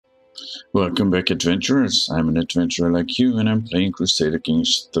Welcome back, adventurers. I'm an adventurer like you, and I'm playing Crusader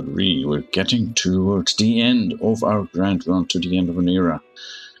Kings III. We're getting towards the end of our grand run to the end of an era.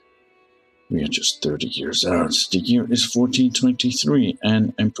 We are just 30 years out. The year is 1423,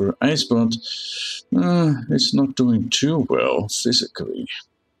 and Emperor Iceblood is not doing too well physically.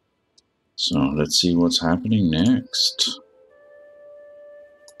 So let's see what's happening next.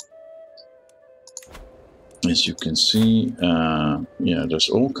 As you can see, there's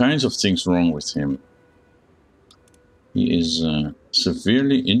all kinds of things wrong with him. He is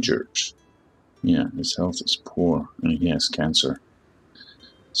severely injured. Yeah, his health is poor, and he has cancer.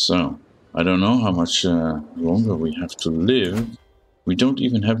 So, I don't know how much longer we have to live. We don't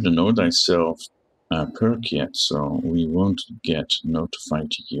even have the Know Thyself perk yet, so we won't get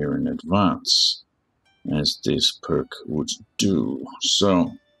notified a year in advance, as this perk would do.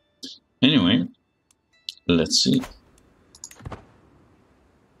 So, anyway, let's see.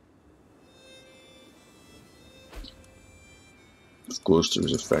 Of course,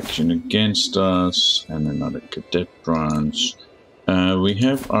 there's a faction against us and another cadet branch. We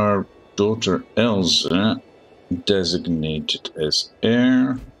have our daughter Elsa designated as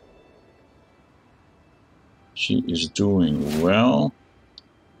heir. She is doing well.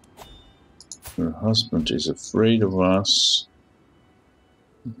 Her husband is afraid of us,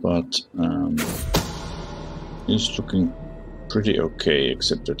 but he's looking pretty okay,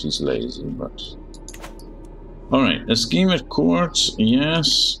 except that he's lazy. But alright, a scheme at court,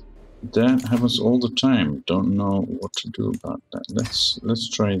 yes, that happens all the time. Don't know what to do about that. Let's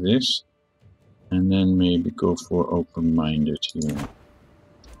try this, and then maybe go for open-minded here.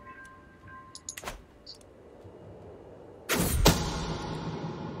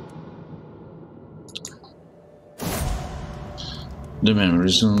 The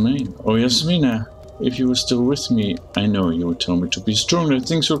memories remain. Oh, Yasmina, if you were still with me, I know you would tell me to be strong, that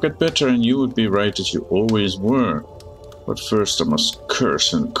things will get better, and you would be right as you always were. But first I must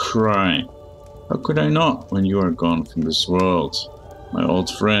curse and cry. How could I not, when you are gone from this world, my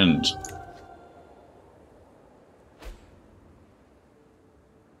old friend?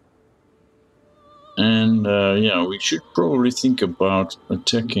 And yeah, we should probably think about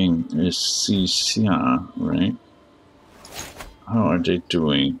attacking Sisia, right? How are they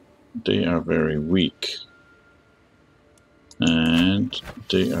doing? They are very weak. And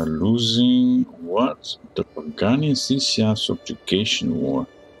they are losing what? The Pagani Sisia subjugation war.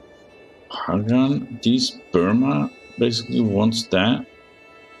 Hagan, these Burma basically wants that?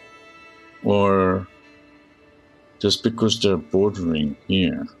 Or just because they're bordering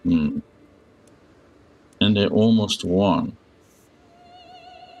here? And they almost won.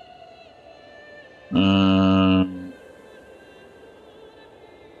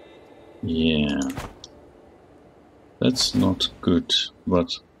 Yeah, that's not good,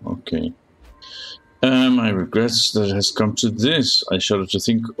 but okay. I regret that it has come to this. I shudder to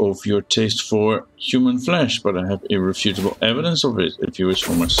think of your taste for human flesh, but I have irrefutable evidence of it. If you wish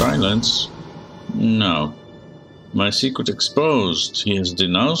for my silence, no. My secret exposed. He has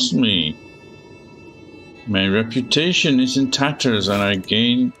denounced me. My reputation is in tatters, and I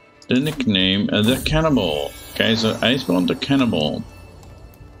gain the nickname the Cannibal. Kaiser Iceblood the Cannibal.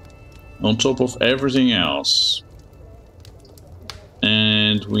 On top of everything else.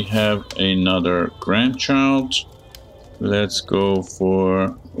 And we have another grandchild. Let's go for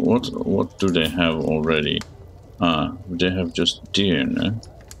what do they have already? They have just deer, no?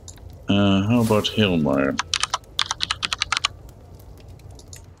 How about Hilmar?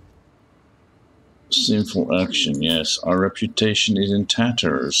 Sinful action, yes. Our reputation is in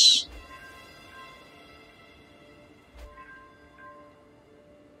tatters.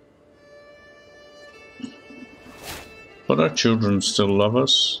 But our children still love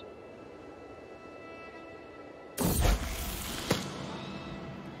us.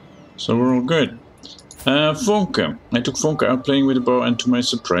 So we're all good. Vonke. I took Vonke out playing with a bow, and to my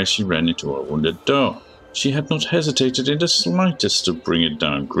surprise she ran into a wounded dog. She had not hesitated in the slightest to bring it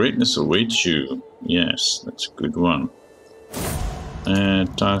down. Greatness awaits you. Yes, that's a good one.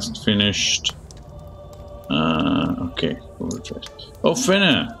 Task finished. Okay. Oh,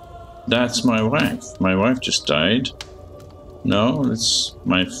 Finna! That's my wife. My wife just died. No, it's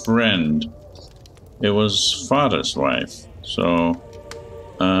my friend. It was father's wife. So,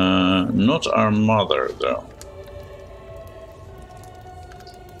 not our mother, though.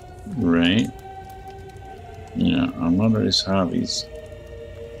 Right? Yeah, our mother is Javi's.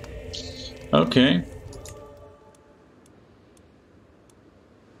 Okay.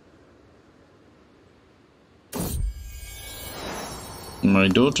 My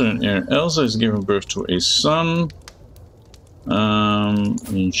daughter and heir Elsa has given birth to a son.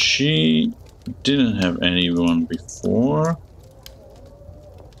 And she didn't have anyone before.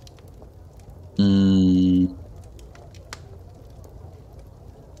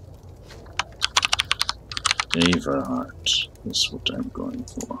 Everheart is what I'm going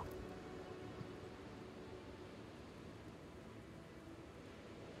for.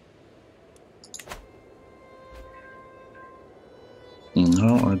 And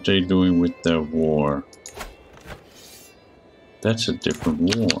how are they doing with their war? That's a different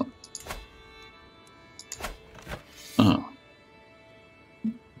war. Ah.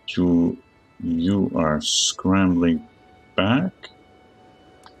 You are scrambling back?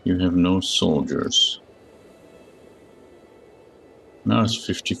 You have no soldiers. Now it's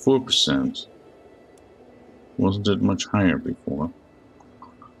 54%. Wasn't it much higher before?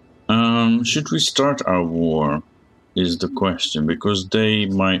 Should we start our war? Is the question, because they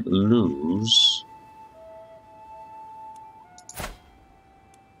might lose.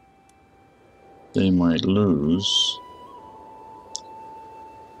 They might lose.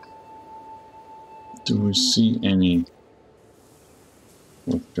 Do we see any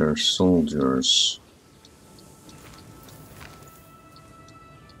of their soldiers?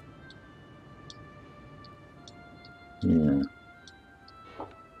 Yeah.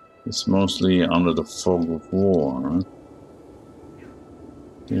 It's mostly under the fog of war.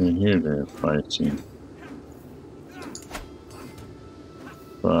 Yeah, here they're fighting.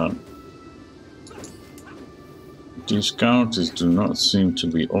 But these counties do not seem to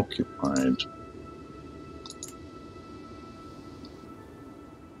be occupied.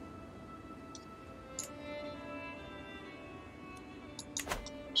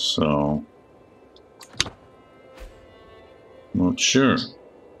 So, not sure.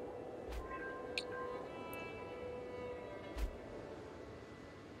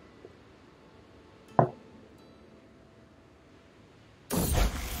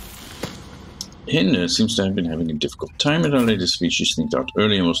 Hinder seems to have been having a difficult time at our latest speech. She sneaked out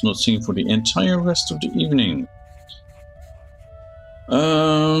early and was not seen for the entire rest of the evening.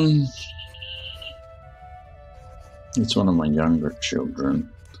 It's one of my younger children.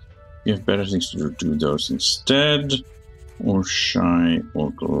 You have better things to do those instead. Or shy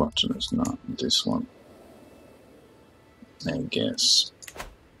or gluttonous. Not this one, I guess.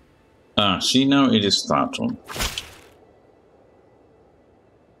 Ah, see, now it is Staton.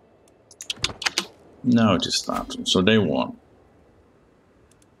 Now it is Staton. So they won.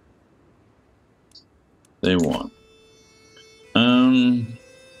 They won.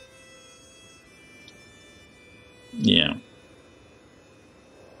 Yeah.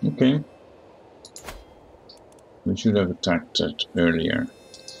 Okay. We should have attacked it earlier.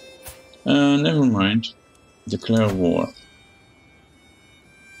 Never mind. Declare war.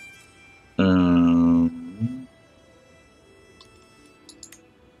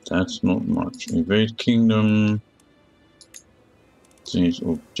 That's not much. Invade kingdom. Change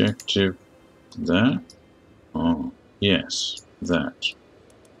objective. That. Oh, yes, that.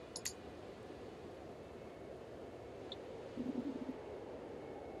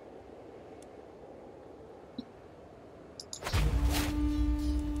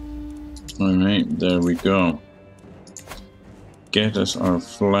 Alright, there we go. Get us our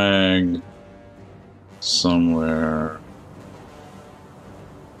flag somewhere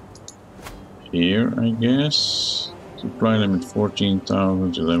here, I guess. Supply limit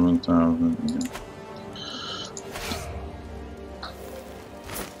 14,000, 11,000.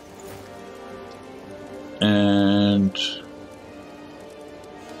 Yeah. And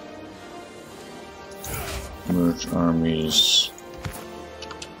merge armies.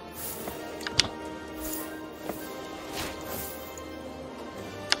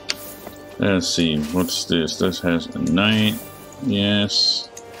 Let's see, what's this? This has a knight. Yes.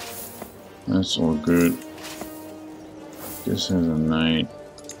 That's all good. This has a knight.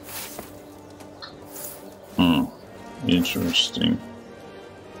 Oh, interesting.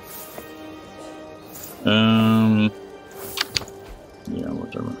 Yeah,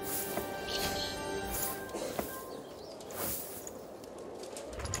 whatever.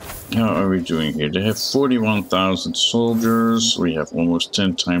 How are we doing here? They have 41,000 soldiers. We have almost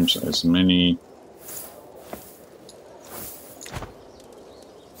 10 times as many.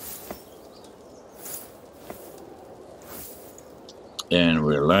 And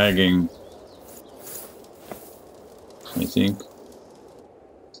we're lagging, I think.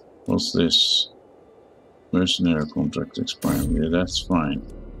 What's this? Mercenary contract expiring. Yeah, that's fine.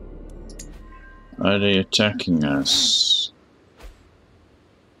 Are they attacking us?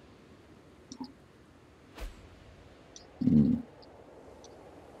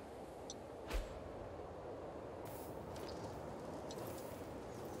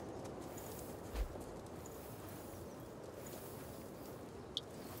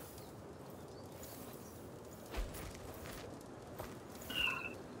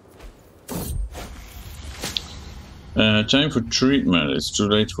 Time for treatment. It's too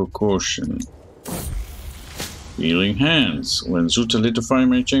late for caution. Healing hands. When Zuta lit the fire in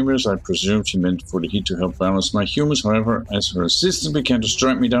my chambers, I presumed she meant for the heat to help balance my humors. However, as her assistant began to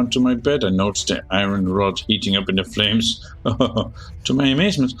strike me down to my bed, I noticed the iron rod heating up in the flames. To my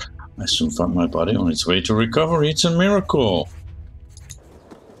amazement, I soon found my body on its way to recovery. It's a miracle.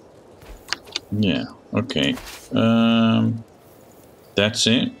 Yeah, okay. That's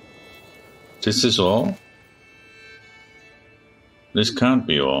it. This is all. This can't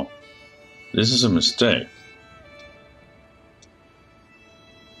be all. This is a mistake.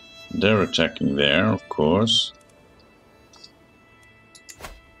 They're attacking there, of course.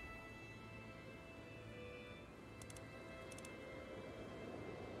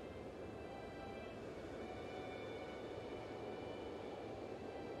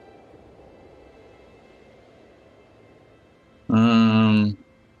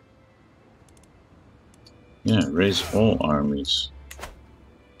 Yeah, raise all armies.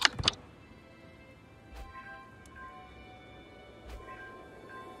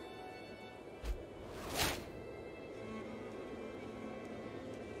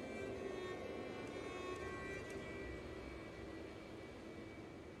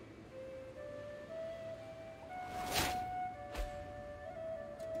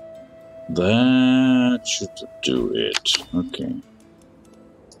 That should do it. Okay.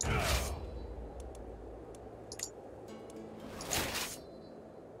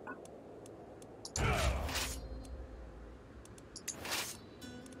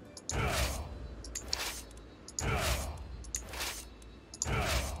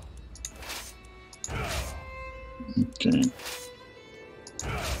 Okay.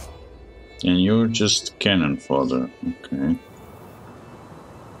 And you're just cannon fodder. Okay.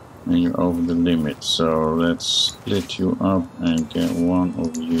 And you're over the limit, so let's split you up and get one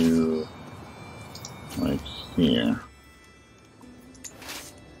of you like here.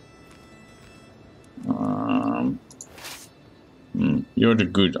 You're the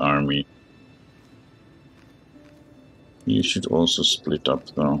good army. You should also split up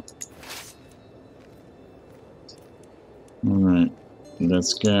though. Alright,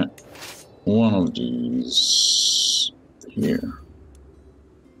 let's get one of these here.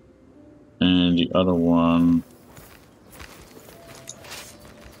 And the other one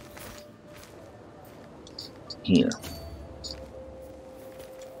here.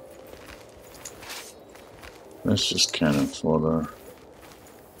 That's just cannon fodder.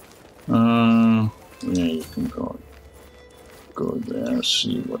 Yeah, you can go there,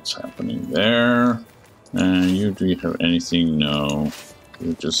 see what's happening there. And you, do you have anything? No.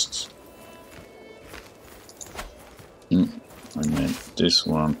 You just... I meant this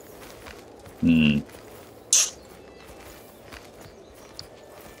one. Can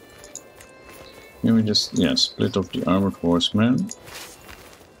we just, yeah, split off the armored horsemen?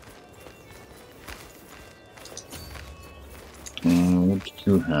 What did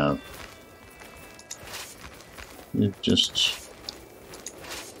you have? You just...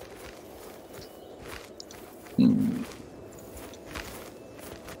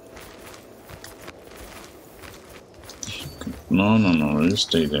 No, you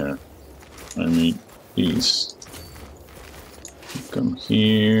stay there. I mean, please. Come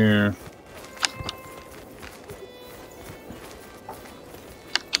here.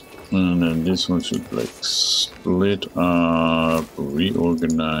 And then this one should like split up,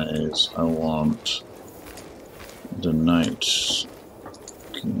 reorganize. I want the knights.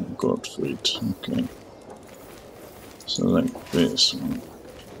 King Gottfried. Okay. So like this one.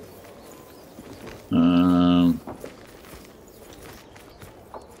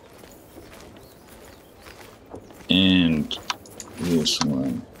 And this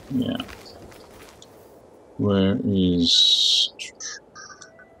one, yeah. Where is...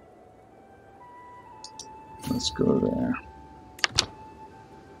 Let's go there.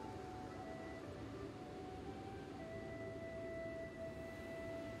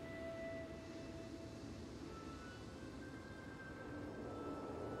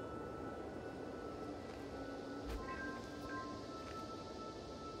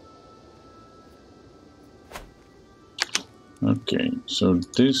 Okay, so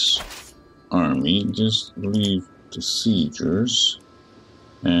this army, just leave the siegers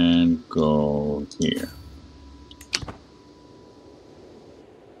and go here.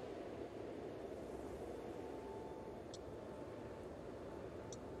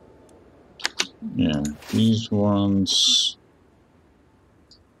 Yeah, these ones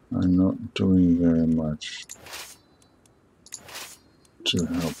are not doing very much to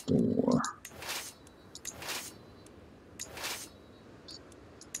help the war.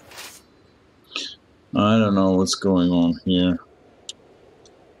 I don't know what's going on here.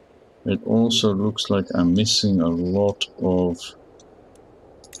 It also looks like I'm missing a lot of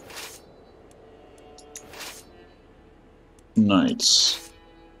knights.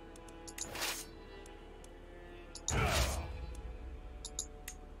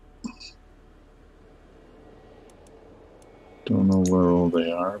 Don't know where all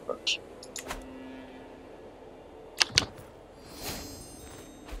they are, but...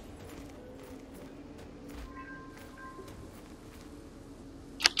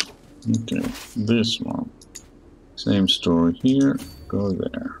 Okay, this one. Same story here, go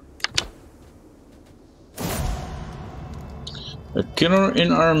there. A killer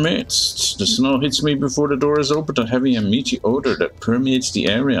in our midst. The snow hits me before the door is opened, a heavy and meaty odor that permeates the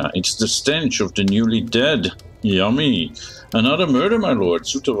area. It's the stench of the newly dead. Yummy. Another murder, my lord.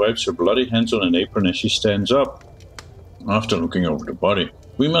 Suta wipes her bloody hands on an apron as she stands up. After looking over the body,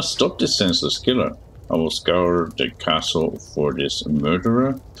 we must stop this senseless killer. I will scour the castle for this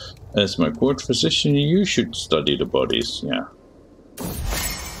murderer. As my court physician, you should study the bodies, yeah.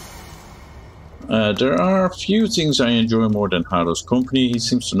 There are few things I enjoy more than Haru's company. He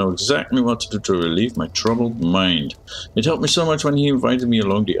seems to know exactly what to do to relieve my troubled mind. It helped me so much when he invited me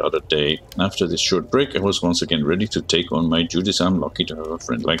along the other day. After this short break, I was once again ready to take on my duties. I'm lucky to have a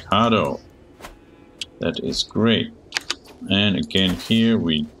friend like Haru. That is great. And again here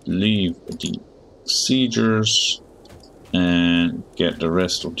we leave the siegers and get the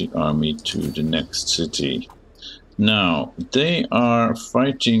rest of the army to the next city. Now, they are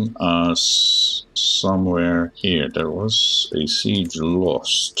fighting us somewhere here. There was a siege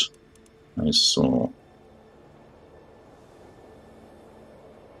lost, I saw.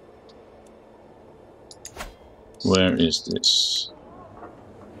 Where is this?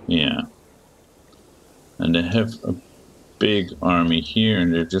 Yeah. And they have a big army here,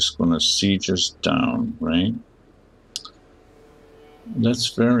 and they're just gonna siege us down, right? That's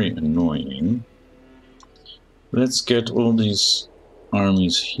very annoying. Let's get all these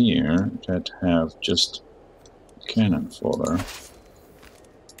armies here that have just cannon fodder.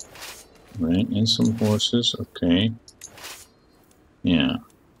 Right, and some horses, okay. Yeah.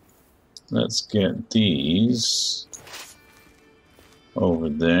 Let's get these over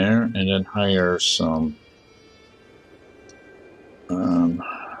there and then hire some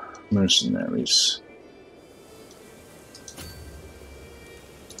mercenaries.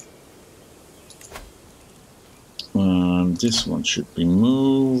 This one should be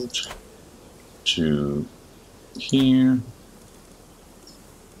moved to here.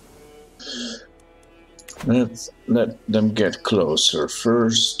 Let's let them get closer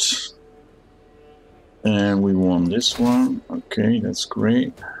first. And we won this one. Okay, that's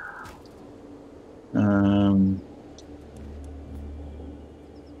great.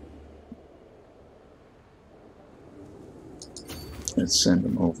 Let's send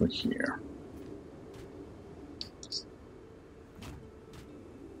them over here.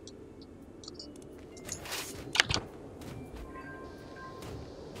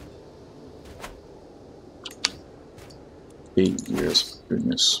 $8 years,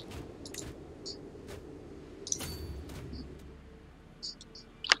 goodness.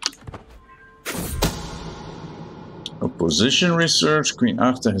 Opposition research. Queen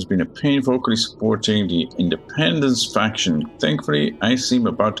Afta has been a pain vocally supporting the independence faction. Thankfully, I seem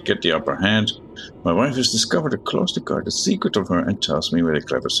about to get the upper hand. My wife has discovered a closely guarded secret of her and tells me with a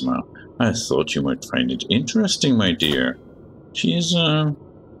clever smile. I thought you might find it interesting, my dear. She's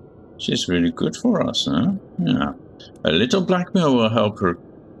really good for us, huh? Yeah. A little blackmail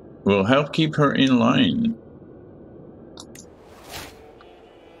will help keep her in line.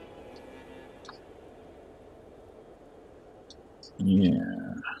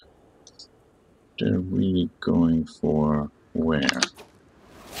 Yeah. They're really going for where?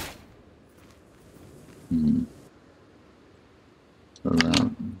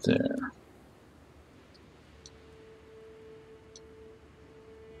 Around there.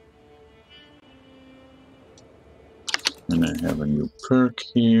 And I have a new perk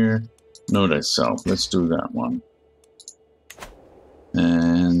here. Know thyself. Let's do that one.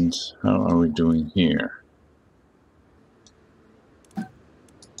 And how are we doing here?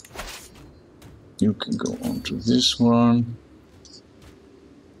 You can go on to this one.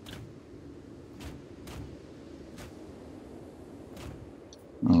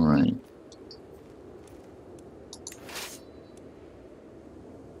 All right.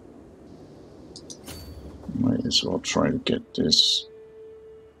 Might as well try to get this.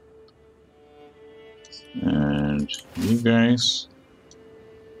 And you guys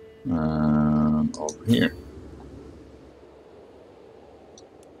over here.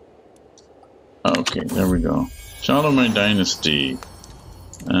 Okay. Okay, there we go. Child of my dynasty.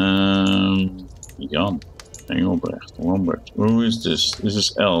 Jan. Engelbrecht. Lambert. Who is this? This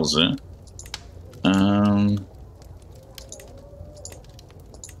is Elze.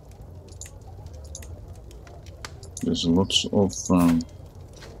 There's lots of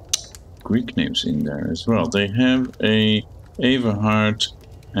Greek names in there as well. They have a Everhard,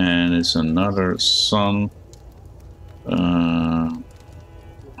 and it's another son. How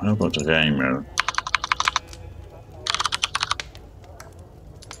about Reimer?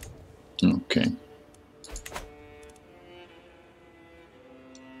 Okay.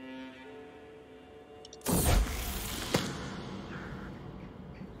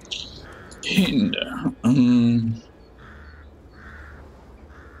 And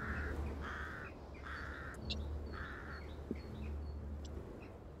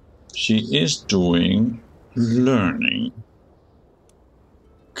she is doing learning.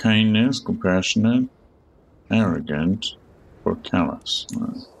 Kindness, compassionate, arrogant, or callous.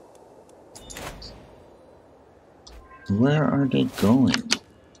 Where are they going?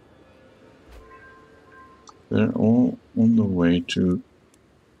 They're all on the way to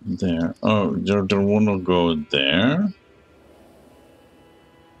there. Oh, they want to go there?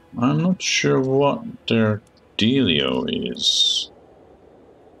 I'm not sure what their dealio is.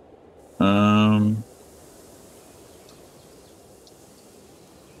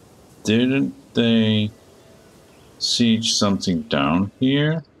 Didn't they siege something down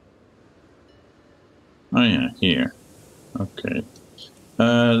here? Oh yeah, here. Okay.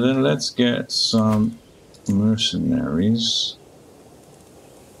 Then let's get some mercenaries.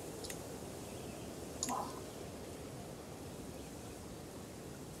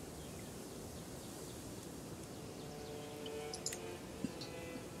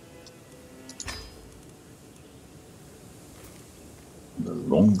 The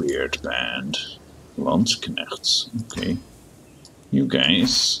Longbeard Band. Landsknechts. Okay. You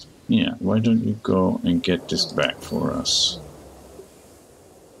guys, yeah, why don't you go and get this back for us?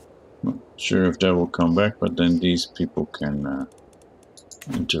 Not sure if that will come back, but then these people can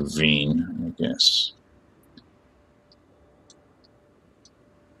intervene, I guess.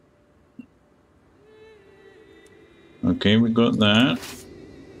 Okay, we got that.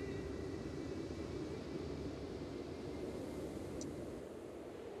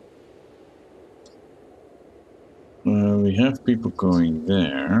 We have people going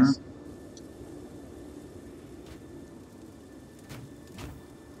there.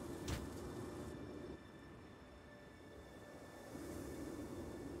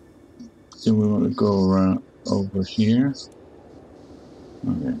 Do we want to go around over here?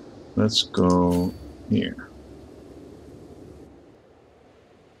 Okay, let's go here.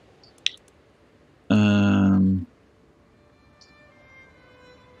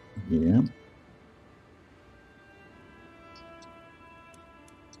 Yeah.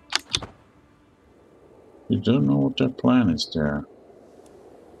 You don't know what their plan is there.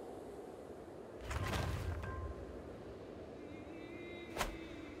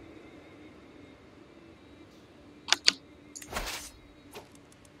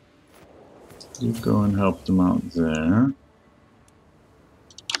 You go and help them out there.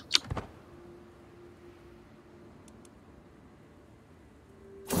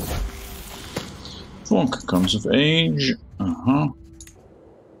 Vonk comes of age.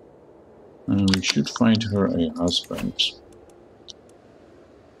 And we should find her a husband.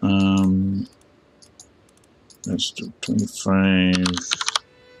 Let's do 25.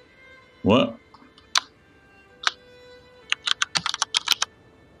 What?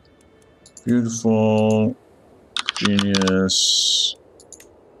 Beautiful. Genius.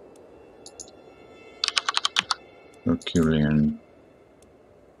 Herculean.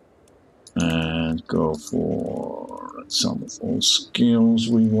 And go for some of all skills.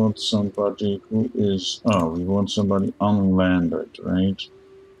 We want somebody who is... Oh, we want somebody unlanded, right?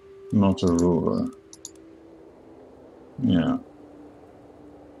 Not a ruler. Yeah.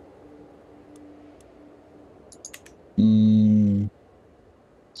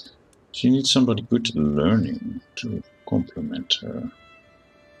 She needs somebody good at learning to complement her.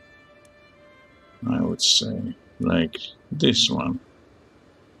 I would say. Like this one.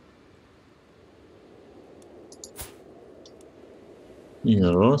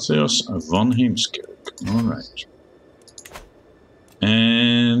 Hierotheos van Heemskerk. Alright.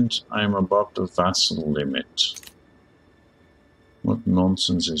 And I'm above the vassal limit. What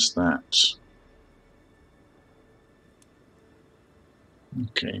nonsense is that?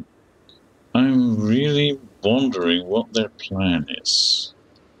 Okay. I'm really wondering what their plan is.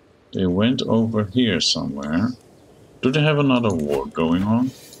 They went over here somewhere. Do they have another war going on?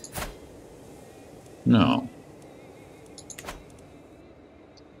 No.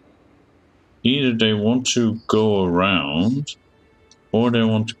 Either they want to go around, or they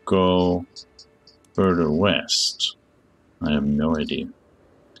want to go further west. I have no idea.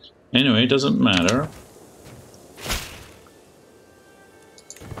 Anyway, it doesn't matter.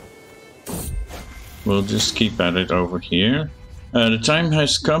 We'll just keep at it over here. The time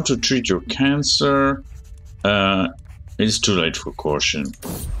has come to treat your cancer. It's too late for caution.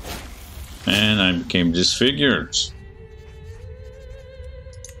 And I became disfigured.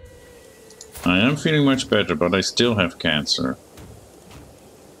 I am feeling much better, but I still have cancer.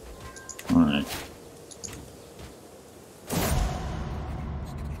 Alright.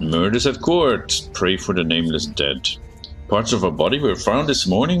 Murders at court. Pray for the nameless dead. Parts of a body were found this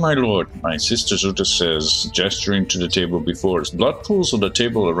morning, my lord. My sister Zuta says, gesturing to the table before us. Blood pools on the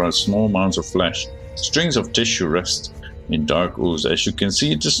table around small mounds of flesh. Strings of tissue rest in dark ooze. As you can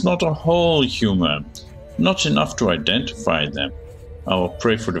see, it is not a whole human. Not enough to identify them. I will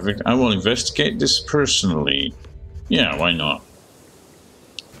pray for the victim. I will investigate this personally. Yeah, why not?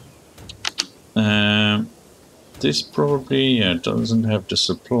 This probably doesn't have the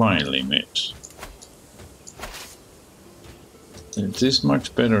supply limit. It is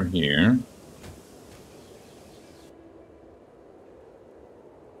much better here.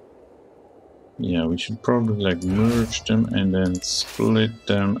 Yeah, we should probably like merge them and then split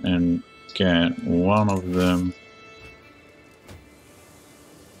them and get one of them.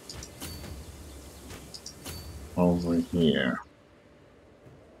 Over here.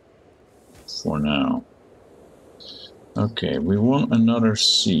 For now. Okay, we want another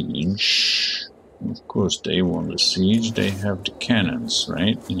siege. Of course, they want the siege. They have the cannons,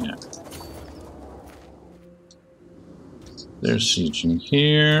 right? Yeah. They're sieging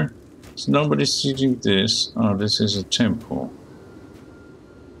here. So nobody's sieging this. Oh, this is a temple.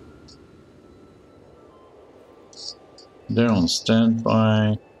 They're on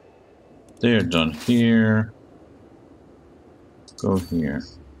standby. They're done here. Go here.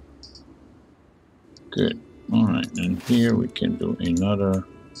 Good. Alright, and here we can do another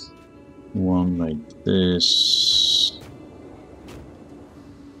one like this.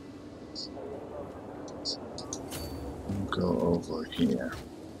 Go over here.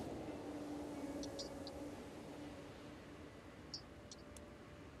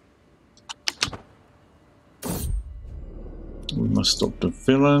 We must stop the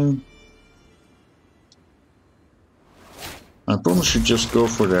villain. I probably should just go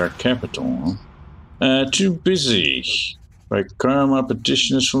for their capital. Too busy. My karma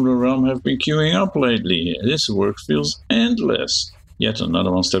petitioners from the realm have been queuing up lately. This work feels endless. Yet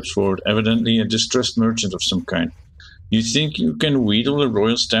another one steps forward, evidently a distressed merchant of some kind. You think you can wheedle the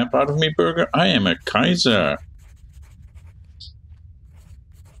royal stamp out of me, Burger? I am a Kaiser.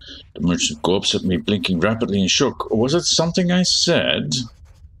 The merchant gulps at me, blinking rapidly in shock. Was it something I said?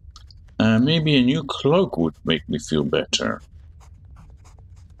 Maybe a new cloak would make me feel better.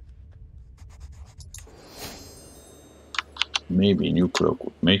 Maybe a new cloak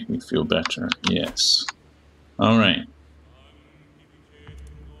would make me feel better. Yes. Alright.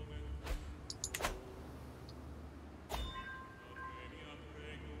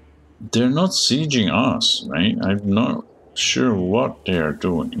 They're not sieging us, right? I'm not sure what they are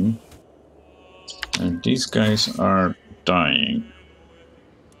doing. And these guys are dying.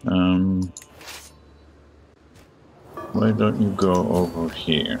 Why don't you go over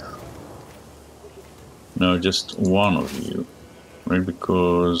here? No, just one of you. Right,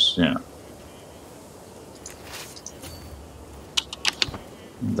 because, yeah.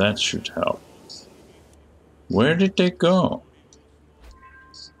 That should help. Where did they go?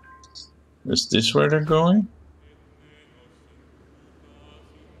 Is this where they're going?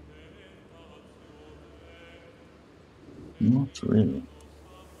 Not really.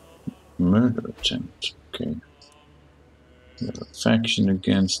 Murder attempt, okay. We have a faction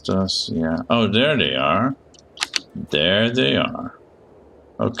against us, yeah. Oh, there they are. There they are.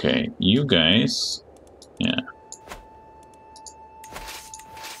 Okay, you guys, yeah.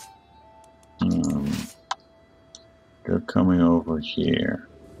 They're coming over here.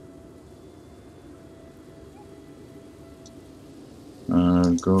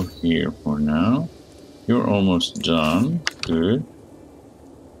 Go here for now. You're almost done. Good.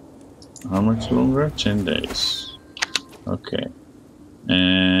 How much longer? 10 days. Okay.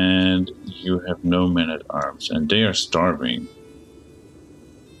 And you have no men at arms. And they are starving.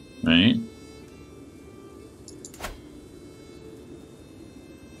 Right?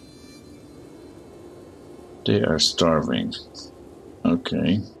 They are starving.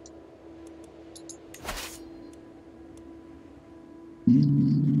 Okay.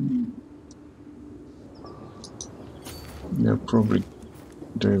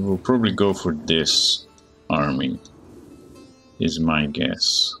 they will probably go for this army, is my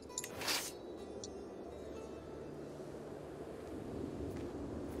guess.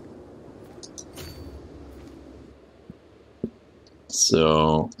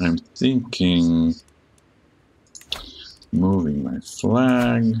 So I'm thinking moving my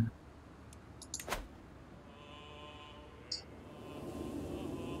flag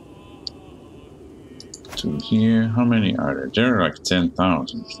to here. How many are there? There are like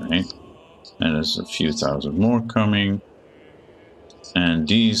 10,000, right? And there's a few thousand more coming. And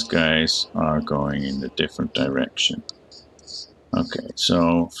these guys are going in a different direction. Okay,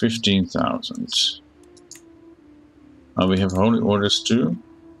 so 15,000. We have holy orders too.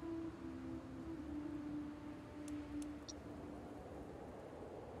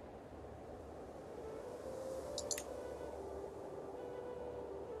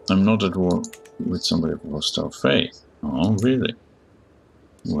 I'm not at war with somebody of hostile faith. Oh, really?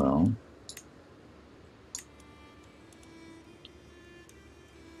 Well,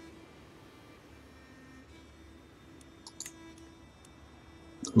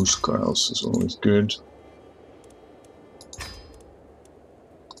 Huskarls is always good.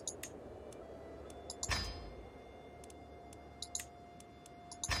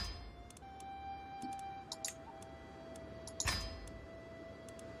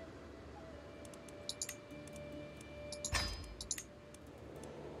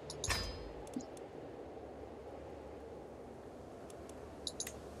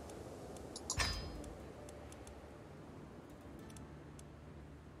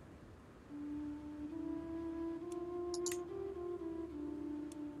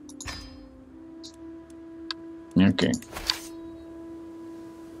 Okay.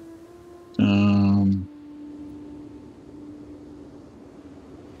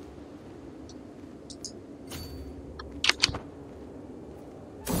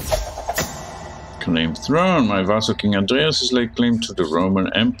 Claim throne. My vassal King Andreas is laid claim to the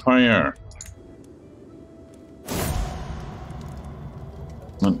Roman Empire.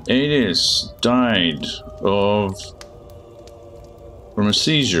 And Adis died from a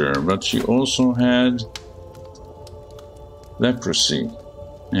seizure, but she also had leprosy.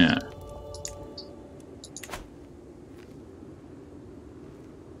 Yeah.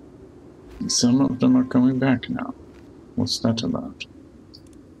 Some of them are coming back now. What's that about?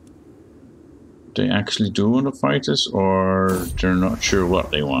 They actually do want to fight us, or they're not sure what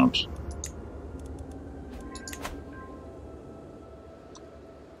they want?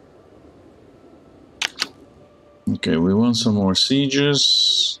 Okay, we want some more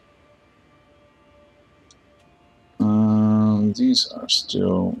sieges. These are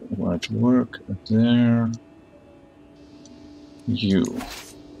still at work there. You.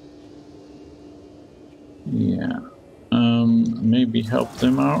 Yeah. Maybe help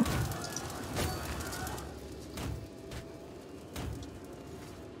them out.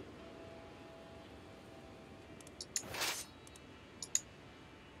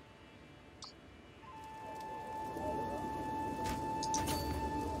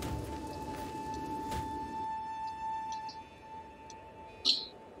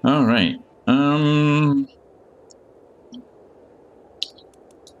 All right.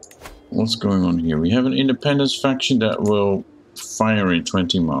 What's going on here? We have an independence faction that will fire in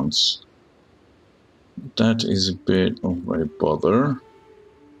 20 months. That is a bit of a bother.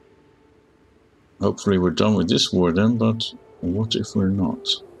 Hopefully we're done with this war then, but what if we're not?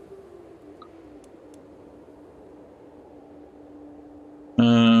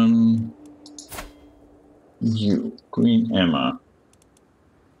 You, Queen Emma.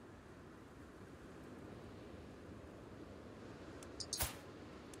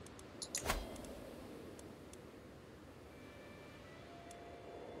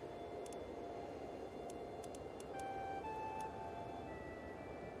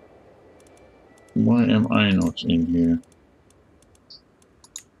 Why am I not in here?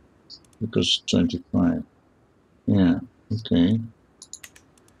 Because 25. Yeah, okay.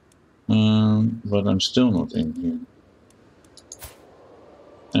 But I'm still not in here.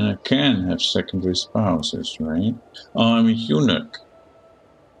 And I can have secondary spouses, right? Oh, I'm a eunuch.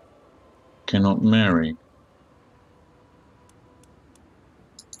 Cannot marry.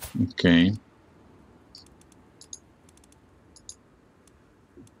 Okay.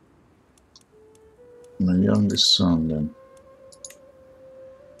 My youngest son then.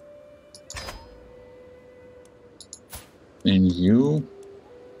 And you?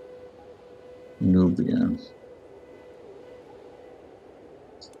 Nubia.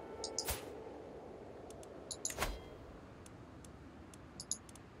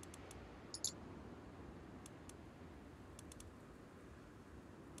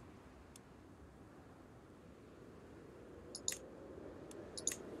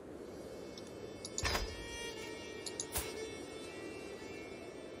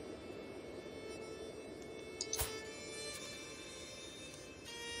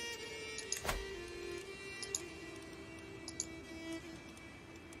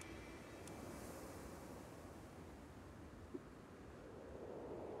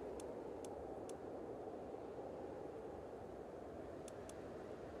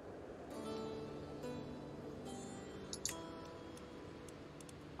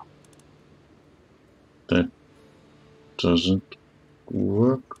 doesn't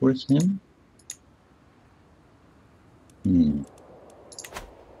work with him.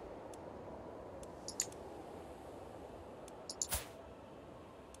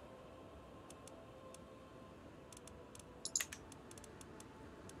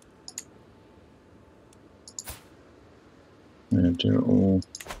 Yeah, they're all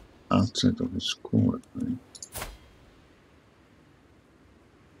outside of his court, right?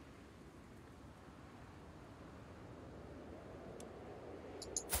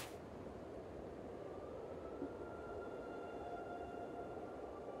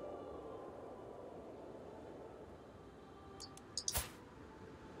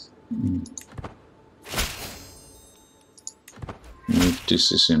 If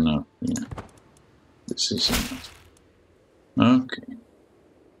this is enough, yeah. This is enough. Okay.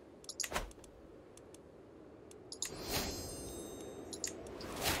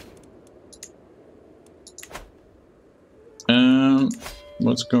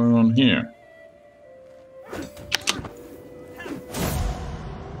 What's going on here?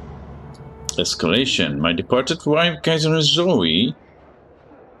 Escalation. My departed wife, Kaiser Zoe.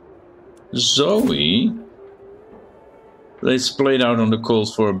 Zoe? They splayed out on the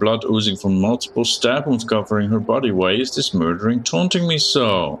cold floor, blood oozing from multiple stab wounds covering her body. Why is this murdering taunting me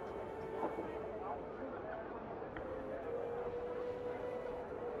so?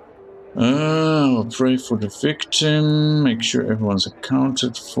 I'll pray for the victim, make sure everyone's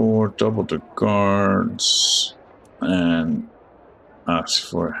accounted for, double the guards, and ask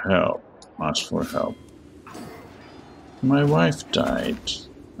for help. Ask for help. My wife died,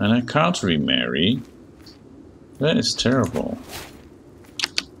 and I can't remarry. That is terrible.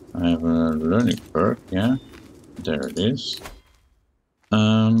 I have a learning perk, yeah. There it is.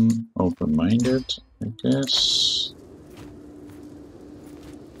 Open-minded, I guess.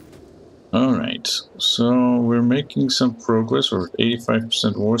 Alright, so we're making some progress. We're at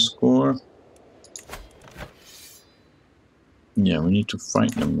 85% war score. Yeah, we need to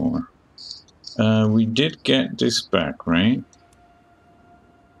fight them more. We did get this back, right?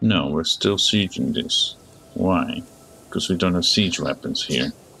 No, we're still sieging this. Why? Because we don't have siege weapons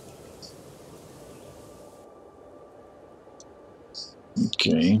here.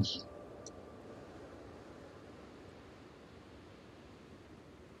 Okay.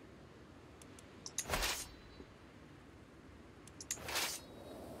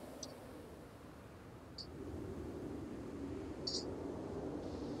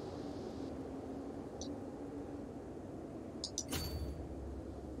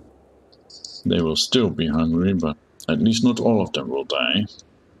 They will still be hungry, but at least not all of them will die.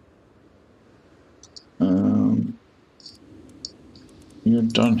 You're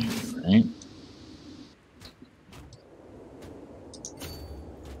done here, right?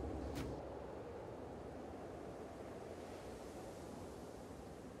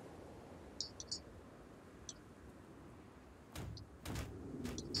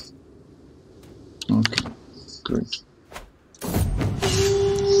 Okay, good.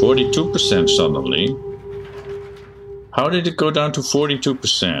 42% suddenly. How did it go down to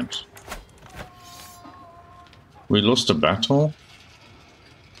 42%? We lost a battle?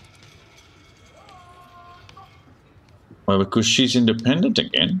 Well, because she's independent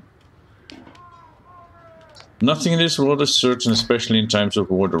again. Nothing in this world is certain, especially in times of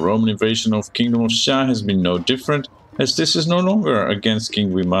war. The Roman invasion of Kingdom of Xia has been no different, as this is no longer against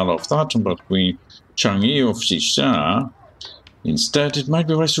King Wimala of Thatum, but Queen Chang'e of Xixia. Instead, it might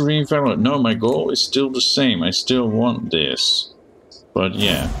be wise to re-evaluate. No, my goal is still the same. I still want this. But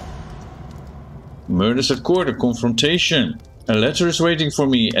yeah. Murders at court, a confrontation. A letter is waiting for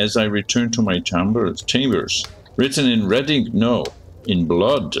me as I return to my chambers. Written in red ink, no, in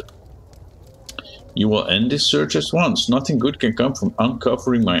blood. You will end this search at once. Nothing good can come from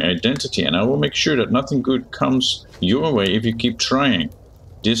uncovering my identity, and I will make sure that nothing good comes your way if you keep trying.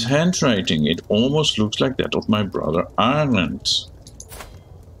 This handwriting, it almost looks like that of my brother Ireland.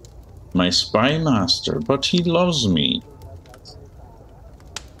 My spy master, but he loves me.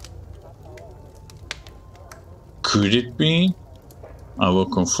 Could it be? I will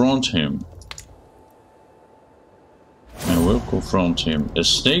confront him. I will confront him. The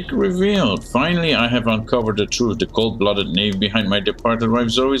snake revealed. Finally, I have uncovered the truth. The cold-blooded knave behind my departed wife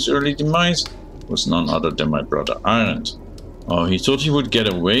Zoe's early demise was none other than my brother Ireland. Oh, he thought he would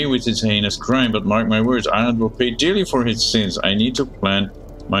get away with his heinous crime, but mark my words, Ireland will pay dearly for his sins. I need to plan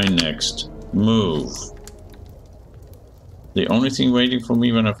my next move. The only thing waiting for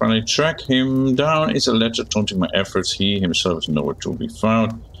me when I finally track him down is a letter taunting my efforts. He himself is nowhere to be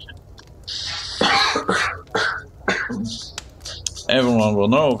found. Everyone will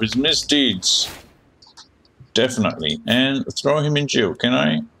know of his misdeeds. definitely. And throw him in jail, can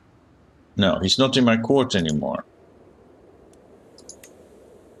I? No, he's not in my court anymore.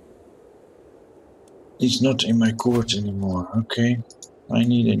 He's not in my court anymore, okay. I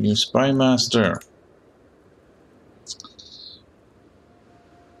need a new spy master.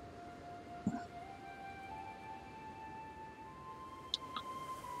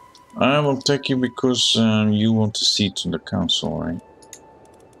 I will take you because you want a seat in the council, right?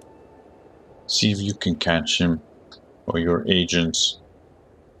 See if you can catch him or your agents.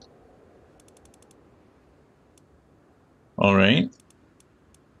 All right.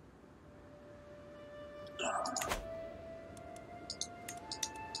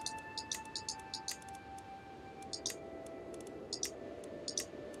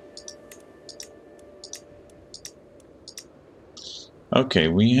 Okay,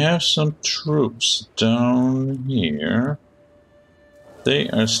 we have some troops down here. They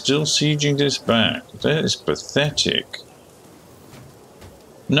are still sieging this back. That is pathetic.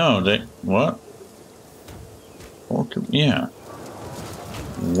 No, they... What? Okay, yeah.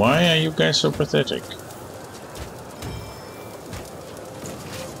 Why are you guys so pathetic?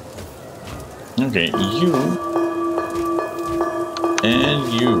 Okay, you...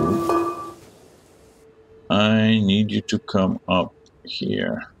 And you... I need you to come up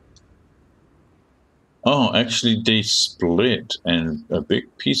here. Oh, actually they split, and a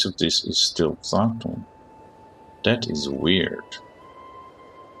big piece of this is still Platon. That is weird.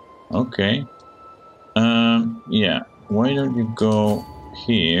 Okay. Yeah. Why don't you go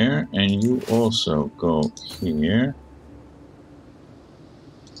here, and you also go here.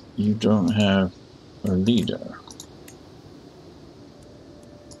 You don't have a leader.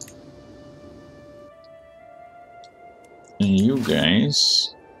 And you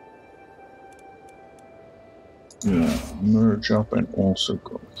guys... Yeah, merge up and also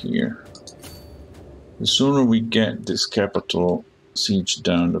go here. The sooner we get this capital siege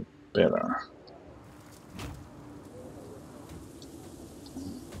down, the better.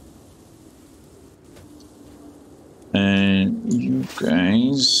 And you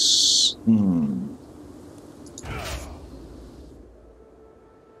guys...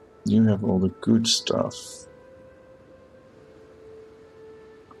 You have all the good stuff.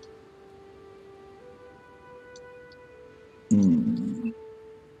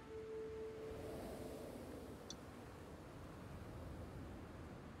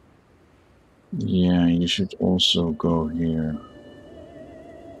 Yeah, you should also go here.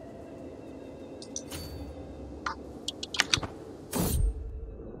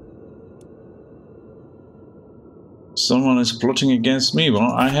 Someone is plotting against me. Well,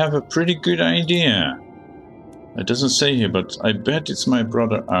 I have a pretty good idea. It doesn't say here, but I bet it's my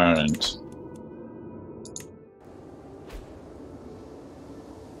brother Arendt.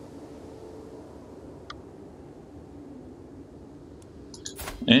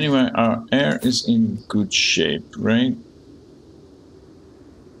 Anyway, our heir is in good shape, right?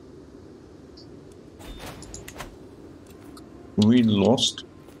 We lost...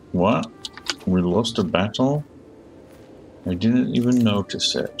 What? We lost a battle? I didn't even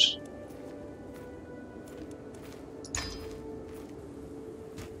notice it.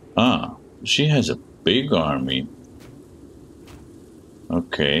 Ah, she has a big army.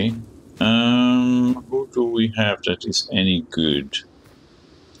 Okay. Who do we have that is any good?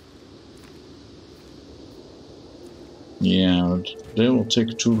 Yeah, they will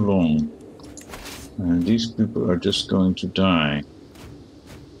take too long. And these people are just going to die.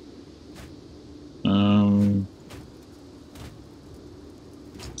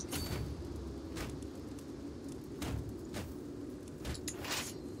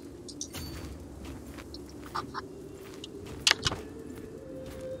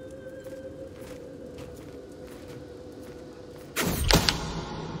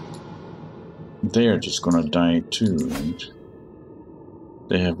 They are just gonna die too, right?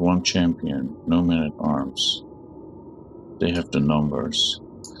 They have one champion, no man-at-arms. They have the numbers.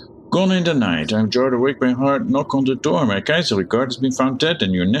 Gone in the night, I'm jarred awake by a hard knock on the door. My Kaiserly guard has been found dead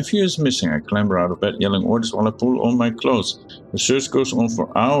and your nephew is missing. I clamber out of bed yelling orders while I pull on my clothes. The search goes on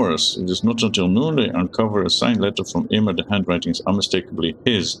for hours. It is not until noon they uncover a signed letter from Emma. The handwriting is unmistakably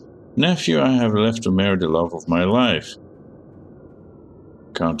his. Nephew I have left to marry the love of my life.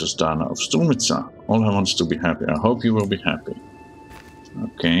 Countess Dana of Sturmitza. All I want is to be happy. I hope you will be happy.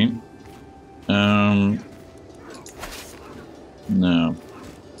 Okay. No.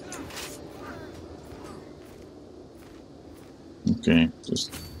 Okay,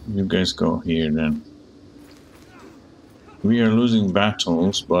 just you guys go here then. We are losing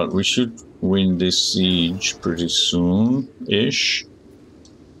battles, but we should win this siege pretty soon-ish.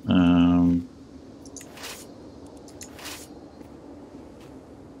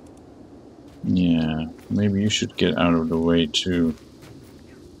 Yeah, maybe you should get out of the way too.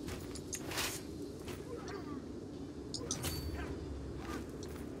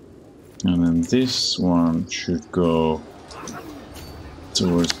 And then this one should go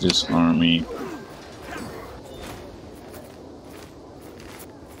towards this army.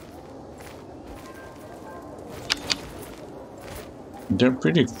 They're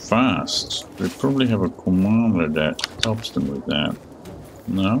pretty fast. They probably have a commander that helps them with that.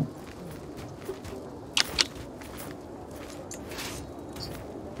 No?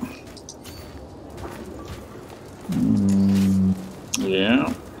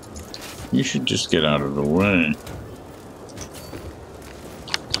 Yeah. You should just get out of the way.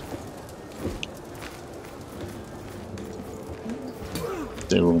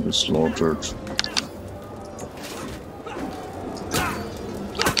 They will be slaughtered.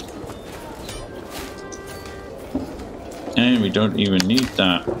 And we don't even need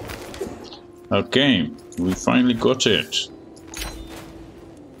that. Okay, we finally got it.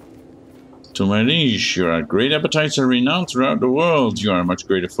 To my liege, your great appetites are renowned throughout the world. You are a much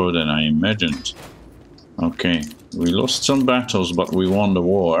greater foe than I imagined. Okay, we lost some battles, but we won the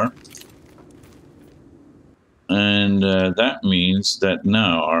war. And that means that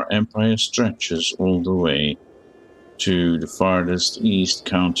now our empire stretches all the way to the farthest east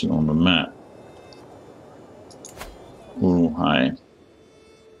county on the map. Uruhai.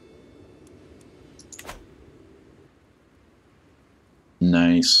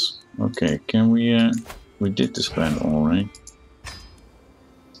 Nice. Okay, can we did disband all, right?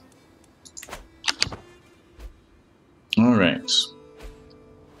 All right.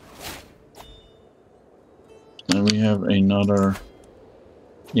 And we have another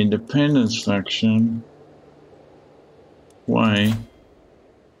independence faction. Why?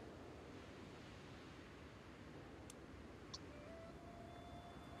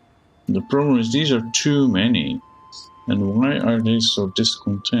 The problem is these are too many. And why are they so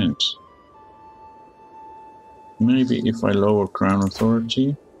discontent? Maybe if I lower crown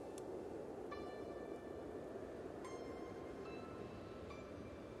authority?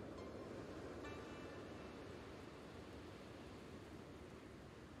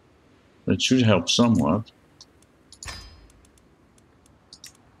 It should help somewhat.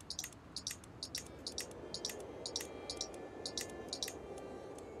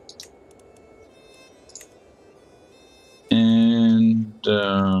 And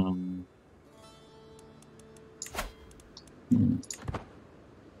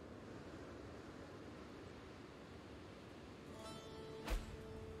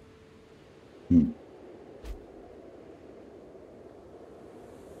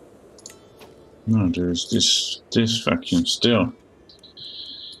No, there's this faction still.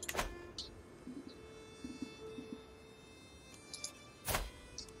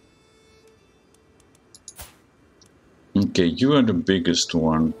 Okay, you are the biggest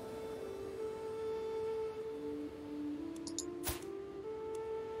one.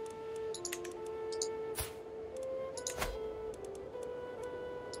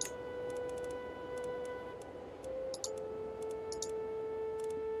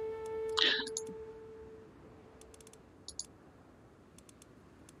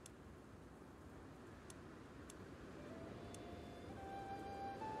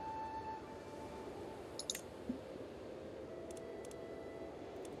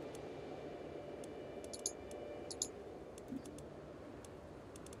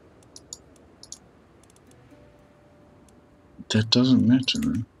 That doesn't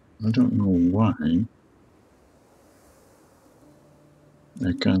matter. I don't know why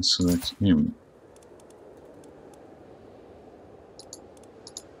I can't select him.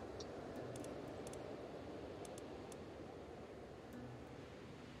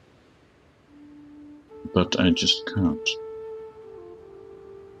 But I just can't.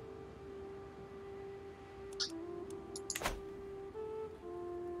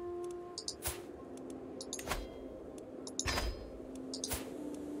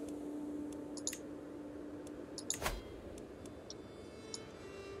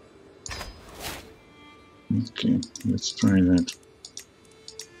 Okay, let's try that.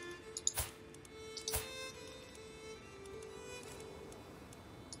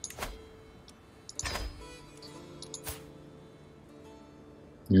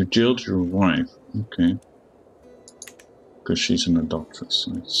 You jailed your wife, okay. Because she's an adoptress,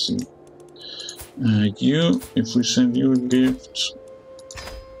 I see. You, if we send you a gift...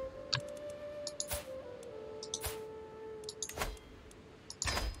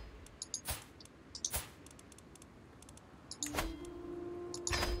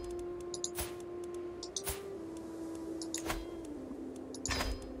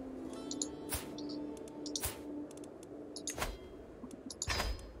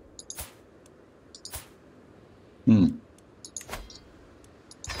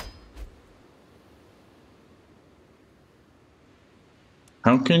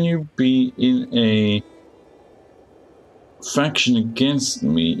 How can you be in a faction against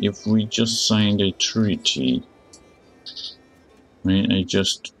me if we just signed a treaty? I mean, I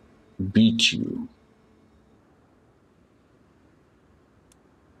just beat you.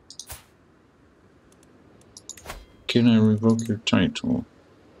 Can I revoke your title?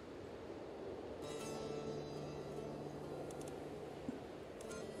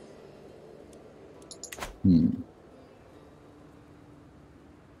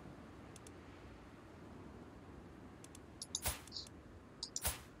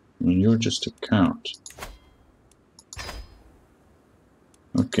 Well, you're just a count.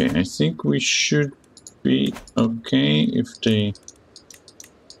 Okay, I think we should be okay if they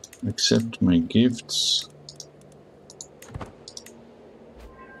accept my gifts.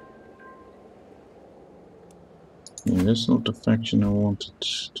 Yeah, that's not the faction I wanted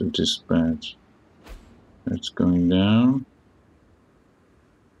to dispatch. That's going down.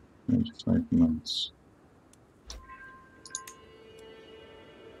 25 months.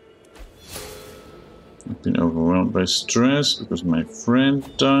 I've been overwhelmed by stress because my friend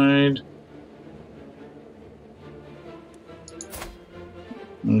died.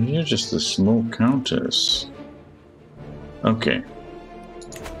 Well, you're just a small countess. Okay.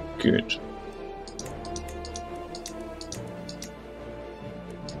 Good.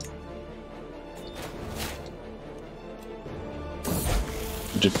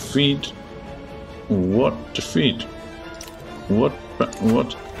 Defeat? What defeat? What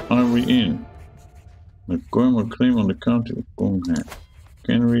are we in? The Gormal claim on the county of Gonghan.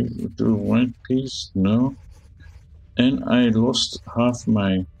 Can we do white peace? No. And I lost half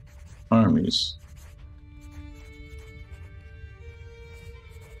my armies.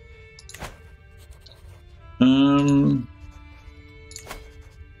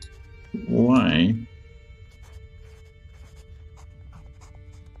 Why?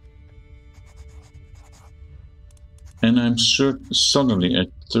 And I'm suddenly at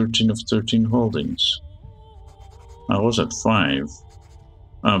 13 of 13 holdings. I was at 5.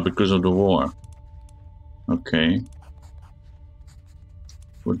 Ah, because of the war. Okay.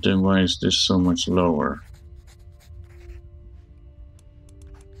 But then why is this so much lower?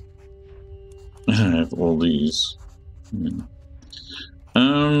 I have all these.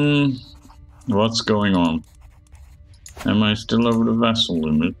 What's going on? Am I still over the vassal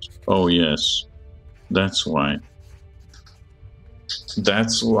limit? Oh yes. That's why.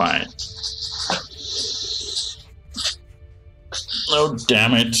 That's why. Oh,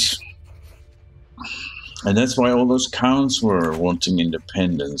 damn it. And that's why all those counts were wanting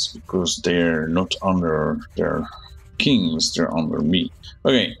independence, because they're not under their kings, they're under me.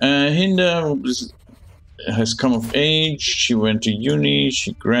 Okay, Hinda has come of age, she went to uni,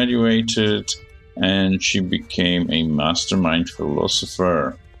 she graduated, and she became a mastermind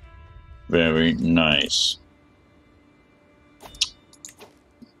philosopher. Very nice.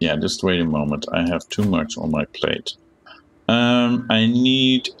 Yeah, just wait a moment, I have too much on my plate. I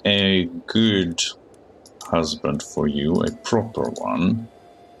need a good husband for you, a proper one.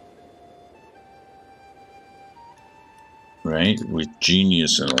 Right, with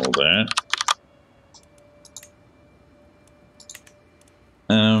genius and all that.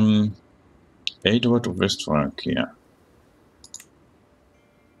 Eduard of Westphalakia.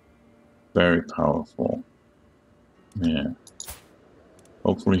 Very powerful. Yeah.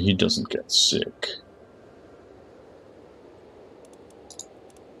 Hopefully he doesn't get sick.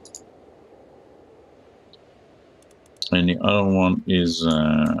 And the other one is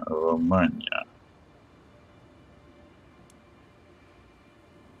Romania.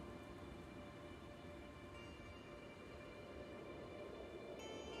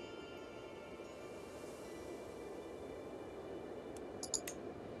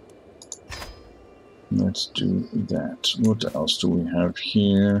 Let's do that. What else do we have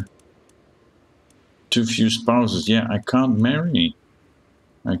here? Too few spouses. Yeah, I can't marry.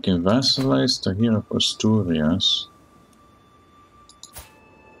 I can vassalize Tahir of Asturias.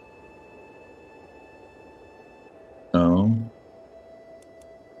 Oh.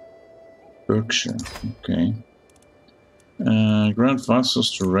 Berkshire. Okay. Grant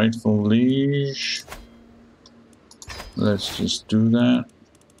vassals to rightful liege. Let's just do that.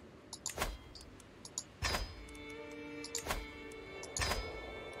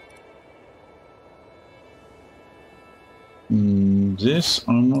 This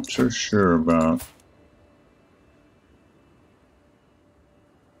I'm not so sure about.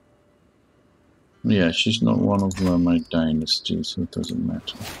 Yeah, she's not one of my dynasties, so it doesn't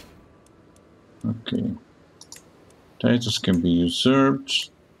matter. Okay. Titles can be usurped.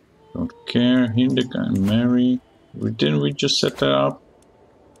 Don't care. Hindeka and Mary. Didn't we just set that up?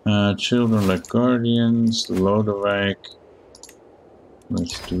 Children like guardians. Lodewijk.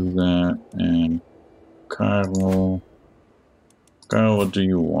 Let's do that. And Carl. Carl, what do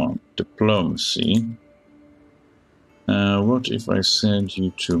you want? Diplomacy. What if I send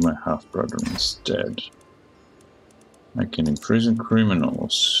you to my half-brother instead? I can imprison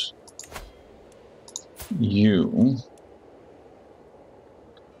criminals. You.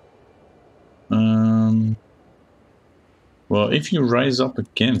 Well, if you rise up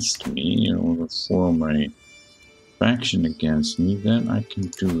against me, you know, form a faction against me, then I can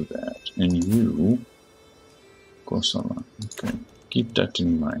do that. And you, Kosala, okay, keep that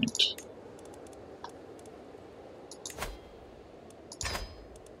in mind.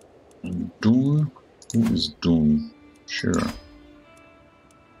 And Doom, who is Doom? Sure.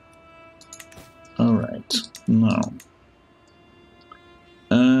 All right, now,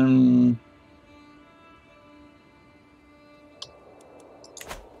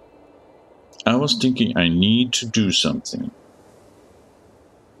 I was thinking I need to do something.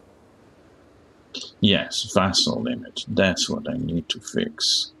 Yes, vassal limit. That's what I need to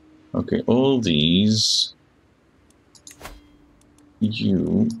fix. Okay, all these.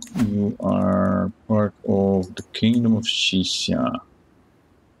 You are part of the Kingdom of Shisha.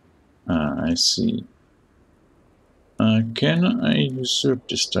 I see. Can I usurp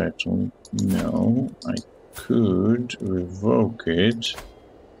this title? No, I could revoke it.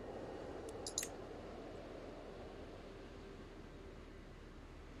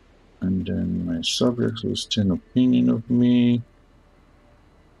 And then my subjects lose 10 opinion of me.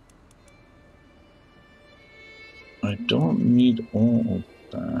 I don't need all of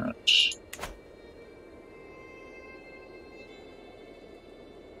that.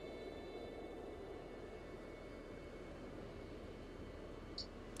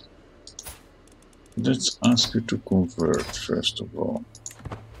 Let's ask you to convert first of all.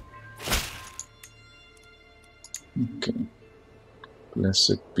 Okay.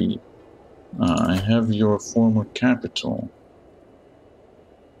 Blessed be. I have your former capital.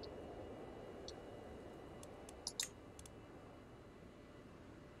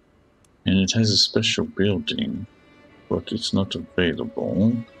 And it has a special building, but it's not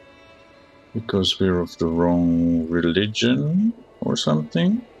available because we're of the wrong religion or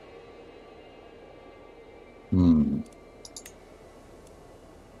something.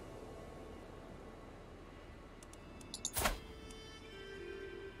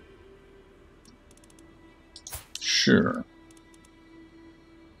 Sure.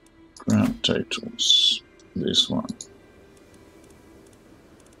 Grant titles. This one.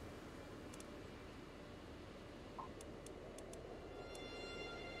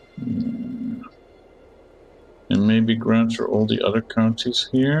 And maybe grant for all the other counties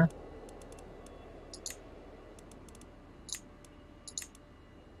here.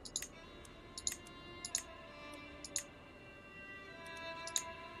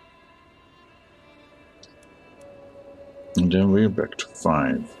 And then we're back to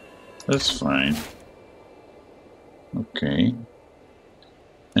 5. That's fine. Okay.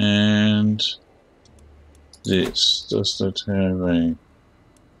 And this, does that have a...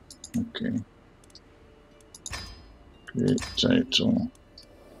 Okay. Great title.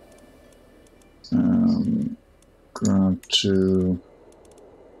 Grant to...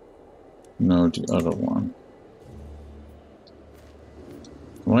 No, the other one.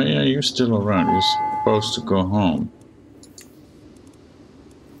 Why are you still around? You're supposed to go home.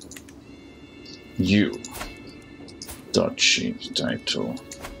 You. Duchy title.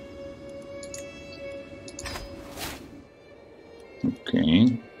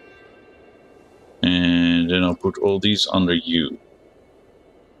 Okay. And then I'll put all these under you.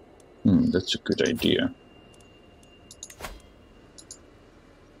 That's a good idea.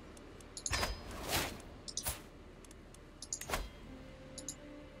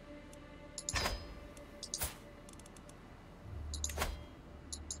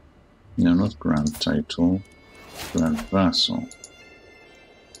 No, not grand title, grand vassal.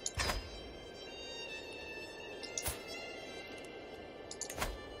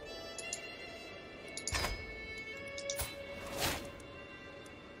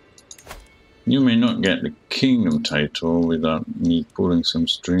 You may not get the kingdom title without me pulling some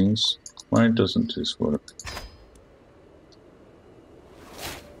strings. Why doesn't this work?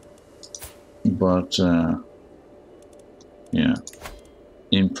 But, yeah.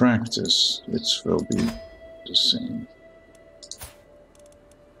 In practice, it will be the same.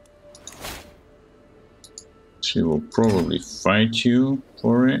 She will probably fight you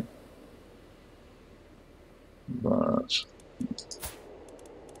for it. but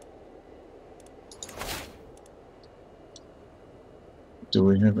do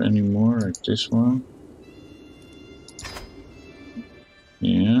we have any more like this one?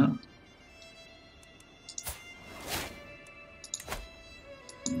 Yeah.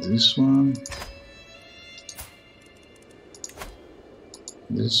 This one.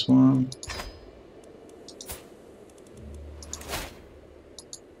 This one.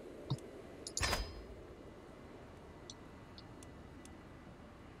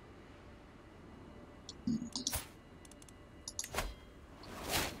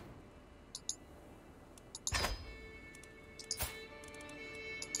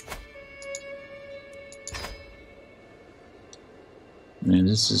 And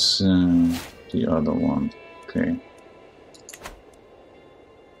this is the other one. Okay.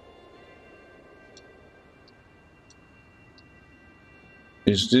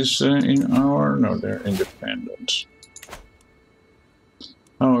 Is this in our? No, they're independent.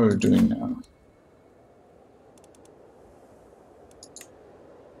 How are we doing now?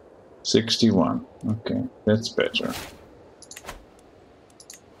 61. Okay, that's better.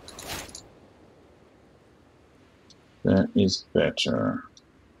 That is better.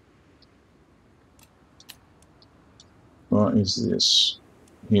 What is this?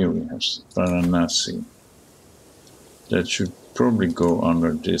 Here we have Varanasi. That should probably go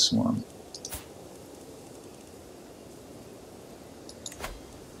under this one.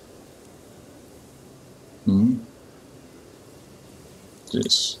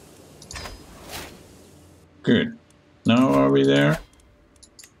 This. Good. Now are we there?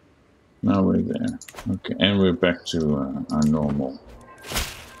 Now we're there. Okay, and we're back to our normal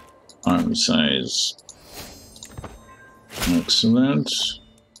army size. Excellent.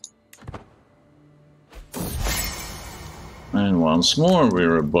 And once more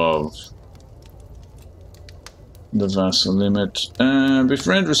we're above the vassal limit.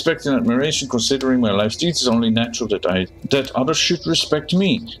 Befriend, respect and admiration. Considering my life's deeds, it's only natural that others should respect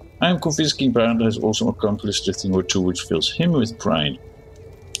me. I am convinced King Brand has also accomplished a thing or two which fills him with pride.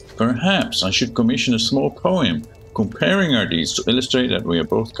 Perhaps I should commission a small poem comparing our deeds to illustrate that we are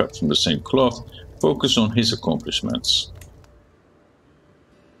both cut from the same cloth. Focus on his accomplishments.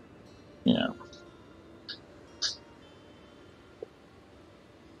 Yeah.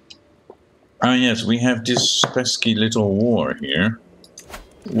 Ah, yes, we have this pesky little war here.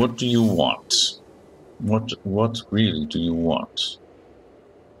 What do you want? What really do you want?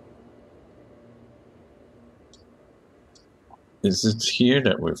 Is it here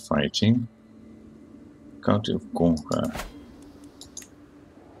that we're fighting? County of Conga.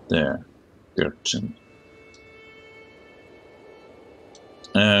 There. Gürten.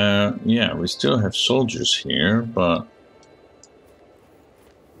 Yeah, we still have soldiers here, but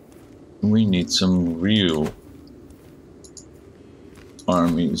we need some real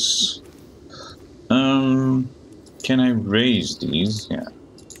armies. Can I raise these? Yeah.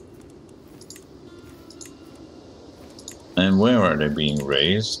 And where are they being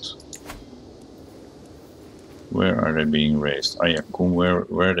raised? Where are they being raised? Ayakun,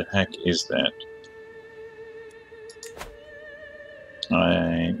 where the heck is that?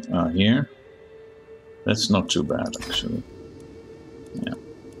 Here? That's not too bad, actually. Yeah.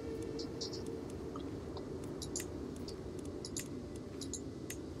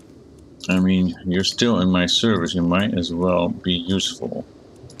 I mean, you're still in my service, you might as well be useful.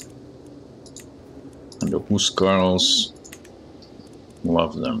 And the Huskarls,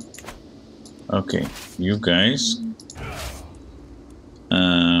 love them. Okay, you guys.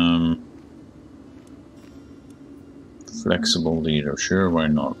 Flexible leader, sure, why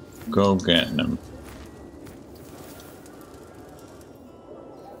not? Go get them.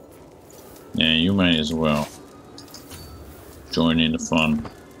 Yeah, you might as well join in the fun.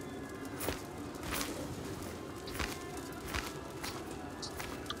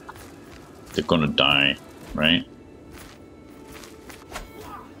 They're gonna die, right?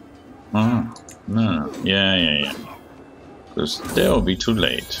 Oh, no. Yeah. Because they'll be too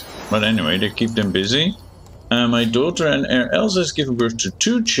late. But anyway, they keep them busy. My daughter and heir Elsa has given birth to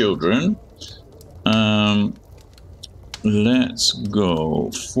 2 children. Let's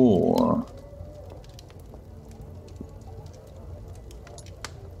go for...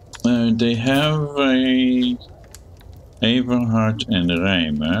 they have a... Everhard and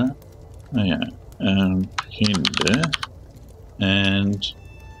Reimer. Oh yeah, Hinde and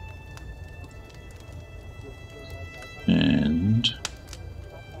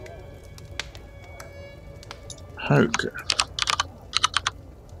Hauke.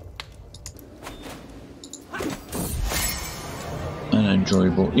 An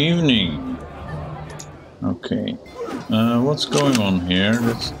enjoyable evening. Okay. What's going on here?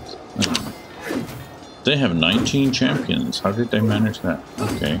 They have 19 champions. How did they manage that?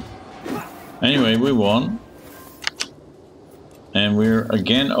 Okay. Anyway, we won. And we're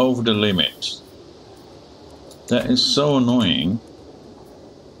again over the limit. That is so annoying.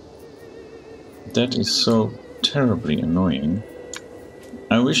 That is so terribly annoying.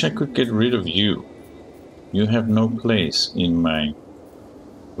 I wish I could get rid of you. You have no place in my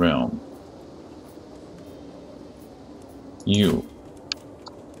realm. You.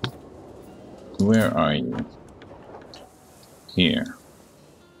 Where are you? Here.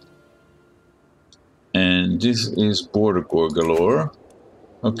 And this is Border Galore.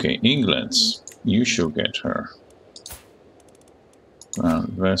 Okay, England's. You should get her.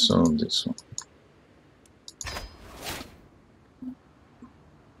 Vessel, this one.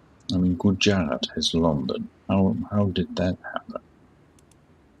 I mean, Gujarat has London. How did that happen?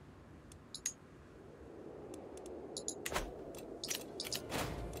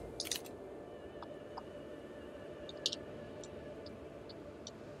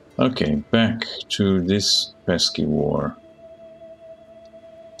 Okay, back to this pesky war.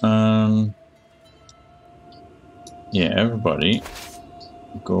 Yeah, everybody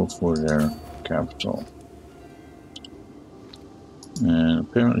go for their capital. And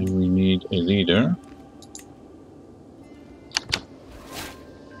apparently we need a leader.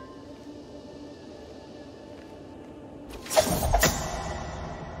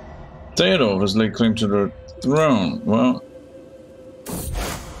 Theodore has laid claim to the throne. Well,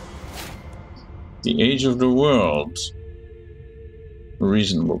 the age of the world. A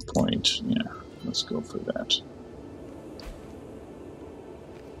reasonable point. Yeah, let's go for that.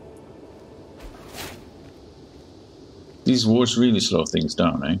 These wars really slow things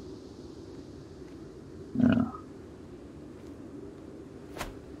down, eh? Yeah.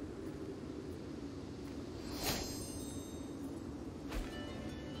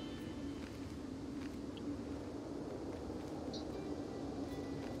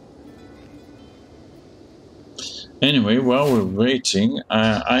 Anyway, while we're waiting,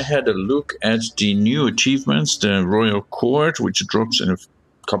 I had a look at the new achievements, the Royal Court, which drops in a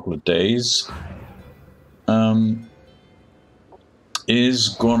couple of days. Is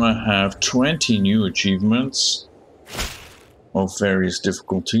gonna have 20 new achievements of various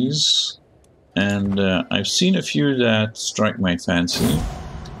difficulties, and I've seen a few that strike my fancy.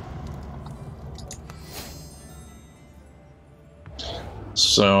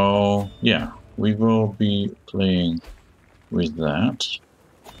 So yeah, we will be playing with that.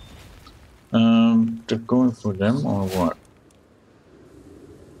 They're going for them or what?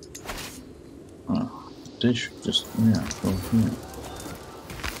 Oh, they should just, yeah, go here.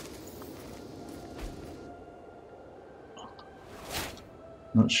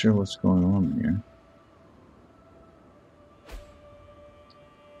 Not sure what's going on here.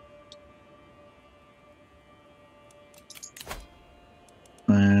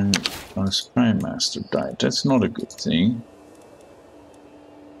 And our Spy Master died. That's not a good thing.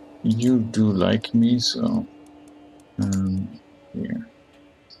 You do like me, so here.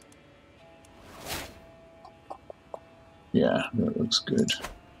 Yeah, that looks good.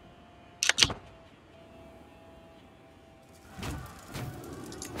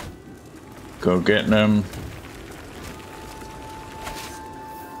 Go get them.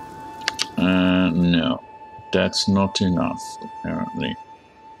 No, that's not enough, apparently.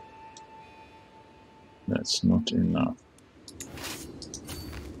 That's not enough.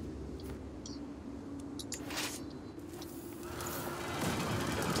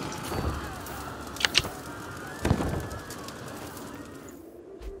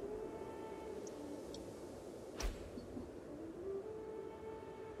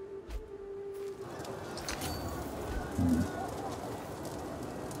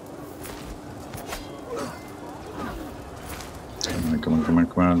 Come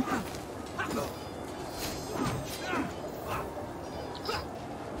on.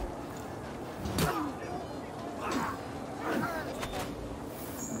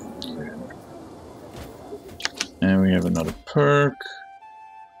 And we have another perk.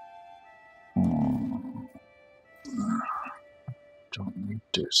 Oh, don't need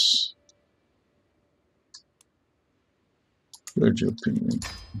this. Good opinion.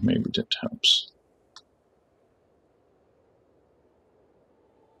 Maybe that helps.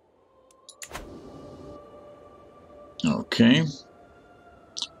 Okay.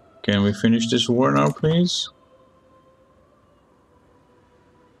 Can we finish this war now, please?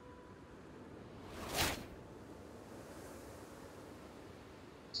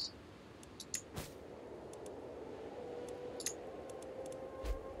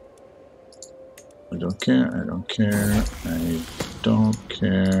 I don't care, I don't care, I don't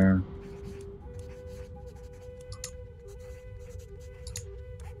care.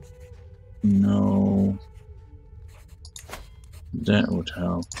 No. That would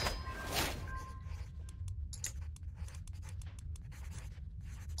help.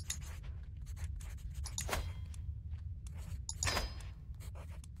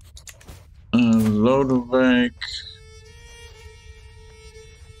 Lodovac.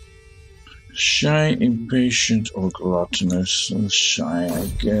 Shy, impatient, or gluttonous. Shy, I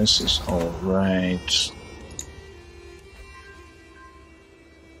guess, is alright.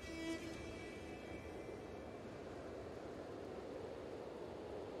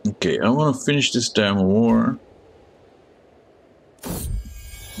 Okay, I want to finish this damn war.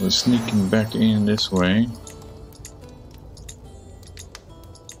 We're sneaking back in this way.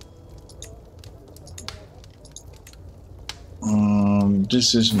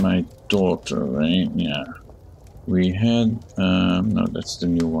 This is my daughter, right? Yeah. We had, no, that's the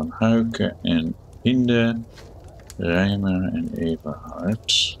new one. Hauke and Hinde, Reimer and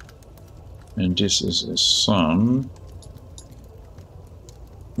Eberhard. And this is a son.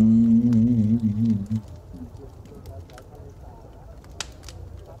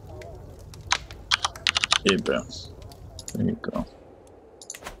 Eber. There you go.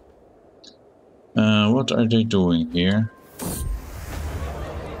 What are they doing here?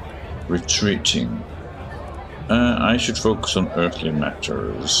 Retreating. I should focus on earthly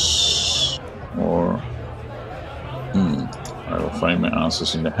matters. Or... I will find my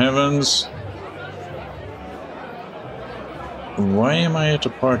answers in the heavens. Why am I at a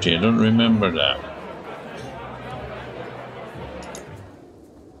party? I don't remember that.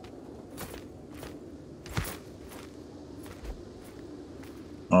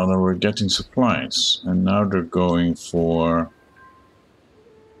 Oh, they were getting supplies. And now they're going for...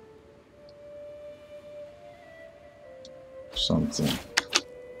 something.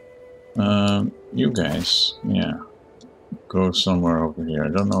 You guys, yeah, go somewhere over here. I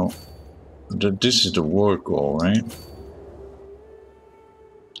don't know. This is the war goal, right?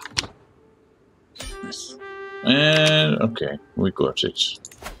 And okay, we got it.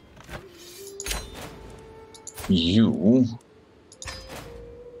 You,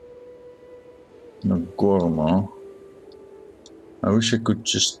 Nagormo. I wish I could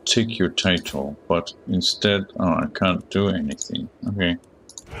just take your title, but instead, oh, I can't do anything. Okay.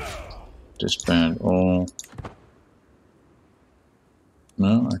 Disband all.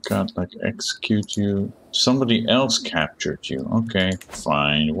 No, I can't, like, execute you. Somebody else captured you. Okay,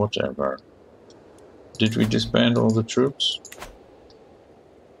 fine, whatever. Did we disband all the troops?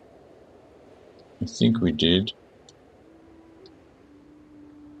 I think we did.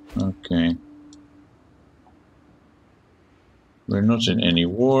 Okay. We're not in any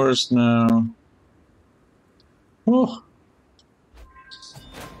wars now. Oh.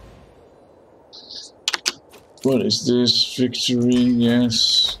 What is this? Victory,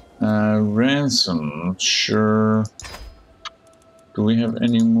 yes. Ransom, sure. Do we have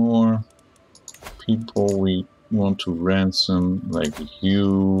any more people we want to ransom, like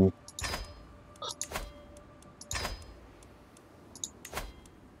you?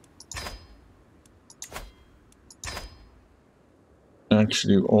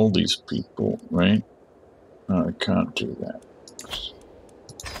 Actually, all these people, right? No, I can't do that.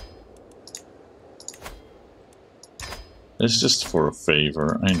 It's just for a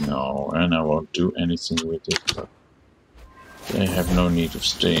favor, I know, and I won't do anything with it, but they have no need of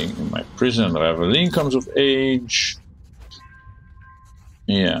staying in my prison. Ravelin comes of age.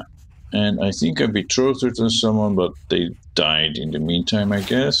 Yeah, and I think I betrothed her to someone, but they died in the meantime, I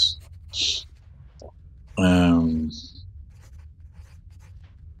guess.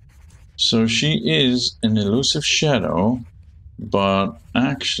 So she is an elusive shadow, but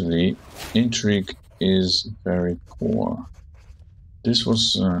actually, intrigue is very poor. This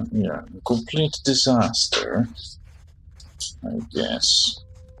was, yeah, a complete disaster, I guess.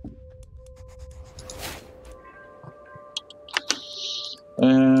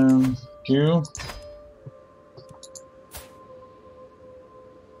 You?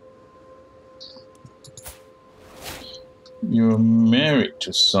 You're married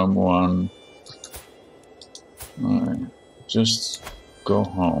to someone. Alright, just go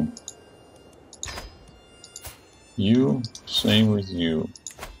home. You, same with you.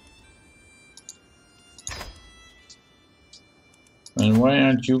 And why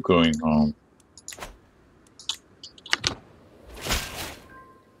aren't you going home?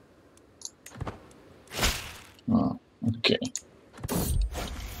 Oh, okay.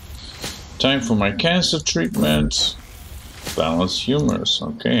 Time for my cancer treatment. Balanced humors.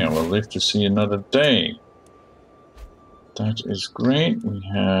 Okay, I will live to see another day. That is great. We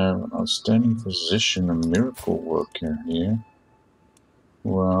have an outstanding physician, a miracle worker here.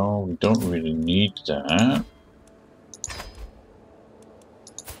 Well, we don't really need that.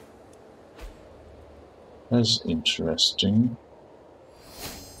 That's interesting.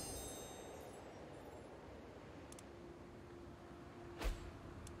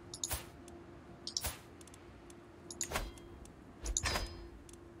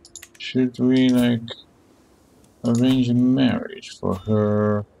 Should we, like, arrange a marriage for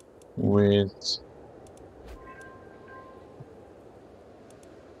her with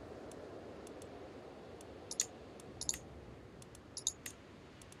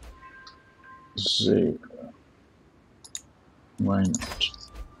Zebra? Why not?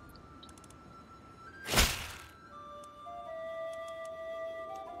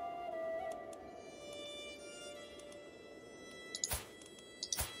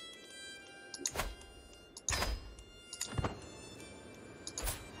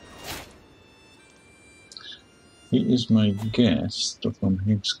 He is my guest from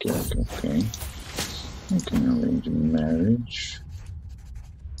Himskirk. Okay, I can arrange a marriage.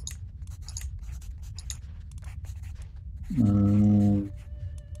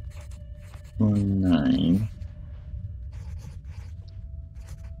 For 9.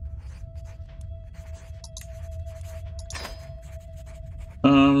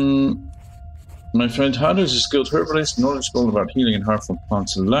 My friend Hado is a skilled herbalist, knowledgeable about healing and harmful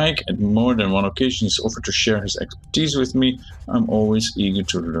plants alike. At more than one occasion, he's offered to share his expertise with me. I'm always eager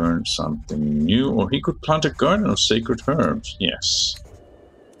to learn something new. Or he could plant a garden of sacred herbs. Yes.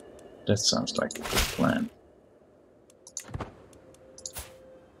 That sounds like a good plan.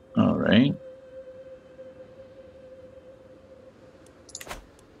 Alright.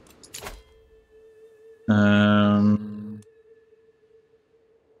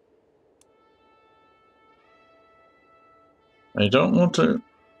 I don't want to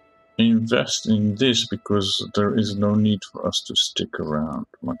invest in this because there is no need for us to stick around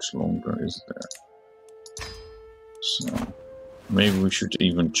much longer, is there? So maybe we should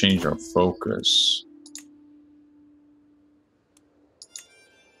even change our focus.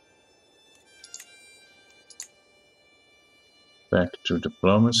 Back to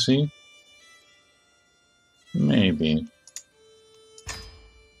diplomacy. Maybe.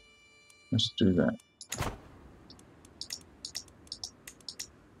 Let's do that.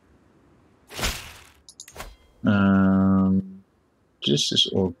 This is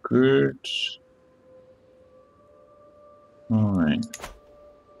all good. Alright.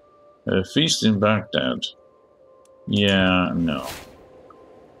 Feast in Baghdad. Yeah, no.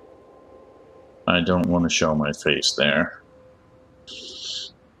 I don't want to show my face there.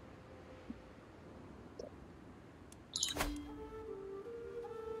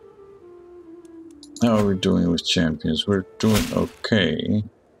 How are we doing with champions? We're doing okay.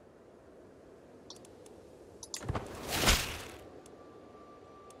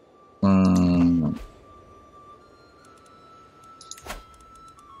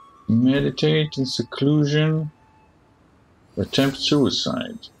 Meditate in seclusion. Attempt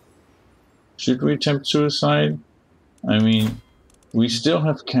suicide. Should we attempt suicide? I mean, we still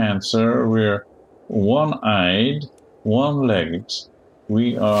have cancer. We're one-eyed, one-legged.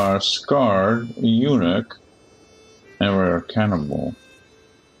 We are scarred, a eunuch, and we're a cannibal.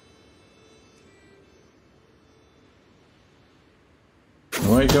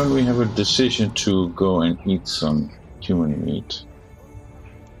 Why don't we have a decision to go and eat some human meat?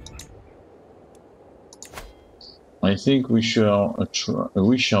 I think we shall try.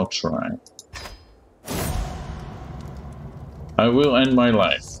 I will end my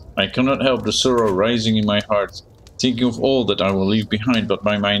life. I cannot help the sorrow rising in my heart, thinking of all that I will leave behind, but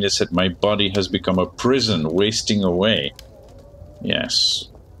my mind has said my body has become a prison, wasting away. Yes.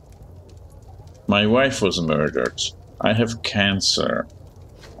 My wife was murdered. I have cancer.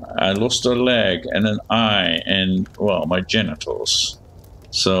 I lost a leg and an eye and, well, my genitals.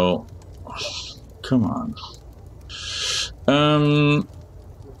 So, come on.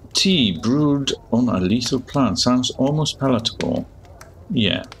 Tea brewed on a lethal plant sounds almost palatable.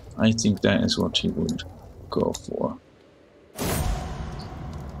 Yeah, I think that is what he would go for.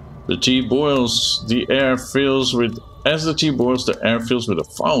 The tea boils, the air fills with... As the tea boils, the air fills with a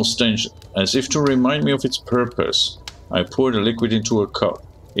foul stench, as if to remind me of its purpose. I pour the liquid into a cup.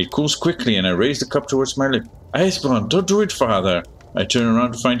 It cools quickly, and I raise the cup towards my lip. Icebond, don't do it, father! I turn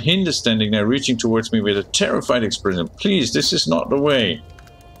around to find Hinda standing there, reaching towards me with a terrified expression. Please, this is not the way.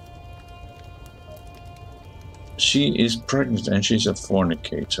 She is pregnant and she's a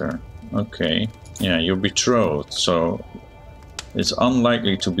fornicator. Okay. Yeah, you're betrothed, so It's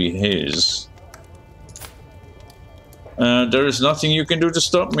unlikely to be his. There is nothing you can do to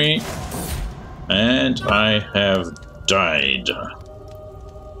stop me. And I have died.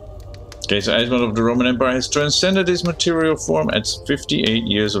 Okay, so Iceman of the Roman Empire has transcended his material form at 58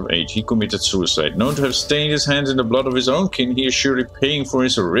 years of age. He committed suicide. Known to have stained his hands in the blood of his own kin, he is surely paying for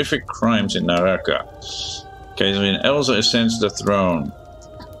his horrific crimes in Naraka. Okay, so when Elsa ascends the throne.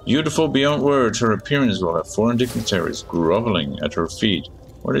 Beautiful beyond words, her appearance will have foreign dignitaries groveling at her feet.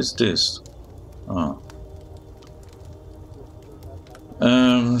 What is this? Oh.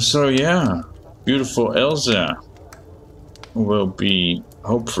 So yeah, beautiful Elsa will be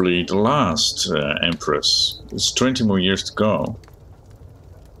hopefully the last empress. It's 20 more years to go.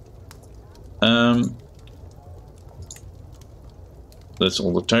 That's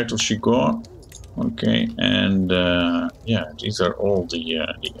all the titles she got. Okay, and yeah, these are all the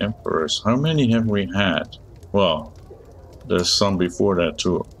emperors. How many have we had? Well, there's some before that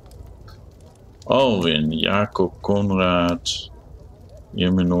too. Alvin, Jakob, Konrad,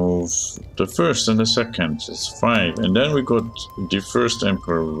 Yemenov, the first and the second. It's 5, and then we got the first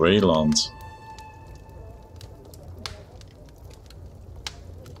emperor, Wayland.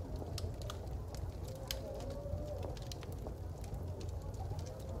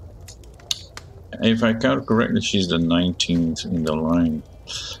 If I count correctly, she's the 19th in the line.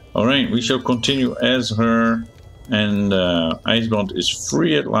 Alright, we shall continue as her, and Icebond is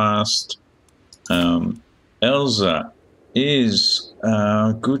free at last. Elsa is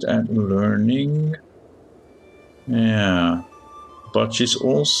good at learning. Yeah, but she's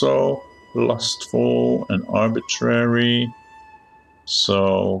also lustful and arbitrary.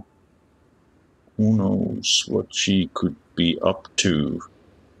 So, who knows what she could be up to.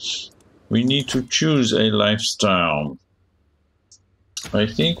 We need to choose a lifestyle. I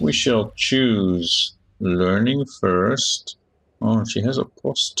think we shall choose learning first. Oh, she has a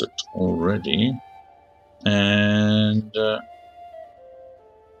post-it already. And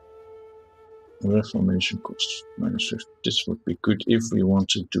Reformation cost -50. This would be good if we want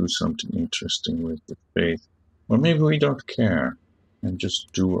to do something interesting with the faith. Or maybe we don't care and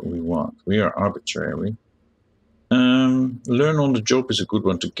just do what we want. We are arbitrary. Learn on the job is a good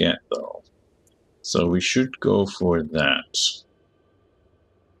one to get, though. So we should go for that.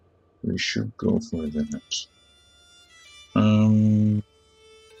 We should go for that.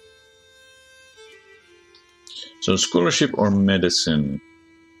 So scholarship or medicine?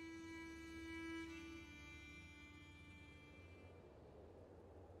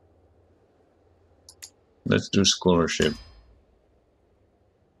 Let's do scholarship.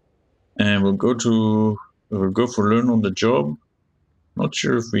 And we'll go for learn on the job. Not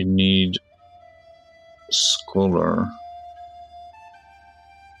sure if we need scholar.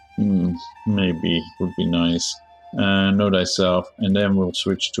 Maybe would be nice. Know thyself, and then we'll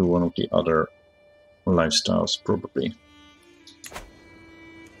switch to one of the other lifestyles, probably.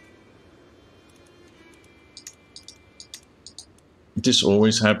 This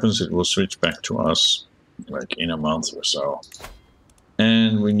always happens. It will switch back to us, like in a month or so.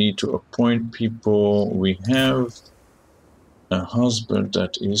 And we need to appoint people. We have a husband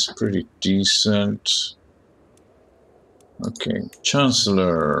that is pretty decent. Okay,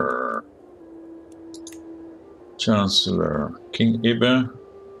 Chancellor. King Ibbe.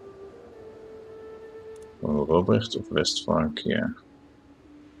 Or Robert of Westfrancia.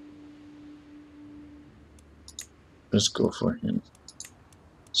 Let's go for him.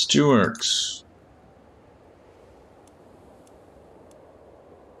 Stewards.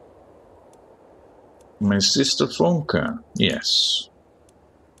 My sister Fonka. Yes.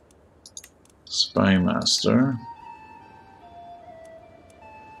 Spymaster.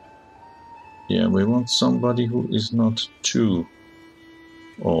 Yeah, we want somebody who is not too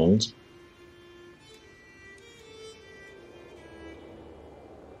old.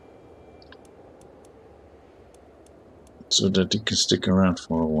 So that he can stick around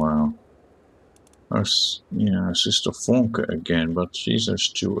for a while. Our sister Fonka again, but she's a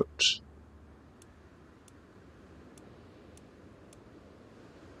steward.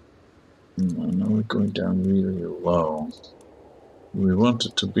 Now we're going down really low. We want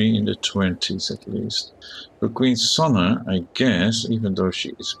it to be in the 20s at least. But Queen Sonna, I guess, even though she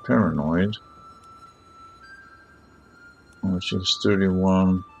is paranoid. Oh, she's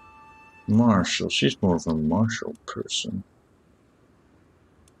 31. Marshall, she's more of a martial person.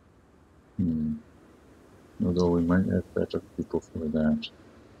 Although we might have better people for that.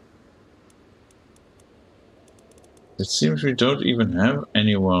 It seems we don't even have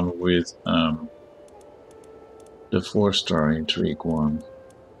anyone with the 4-star intrigue one.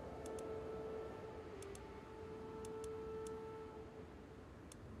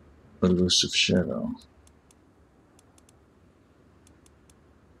 Elusive Shadow.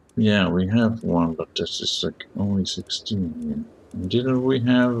 Yeah, we have one, but this is like only 16 here. Didn't we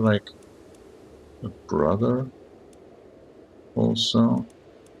have like a brother also?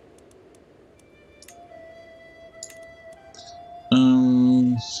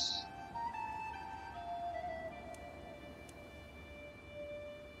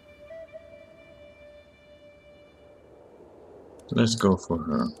 Let's go for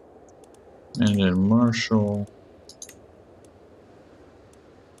her. And then Marshall.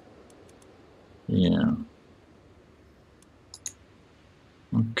 Yeah.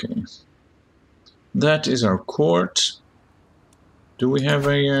 Okay. That is our court. Do we have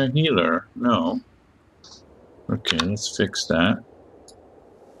a healer? No. Okay, let's fix that.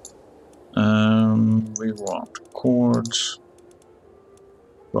 We want court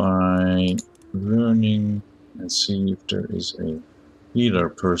by learning and see if there is a healer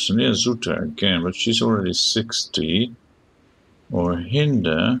person. Yeah, Zuta again, but she's already 60. Or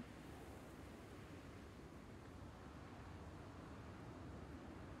Hinda.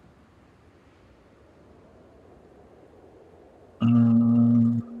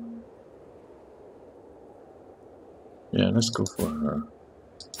 Yeah, let's go for her.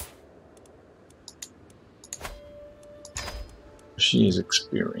 She is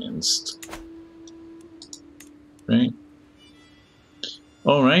experienced. Right?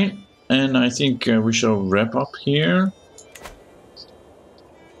 Alright, and I think we shall wrap up here.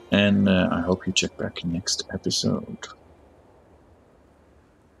 And I hope you check back next episode.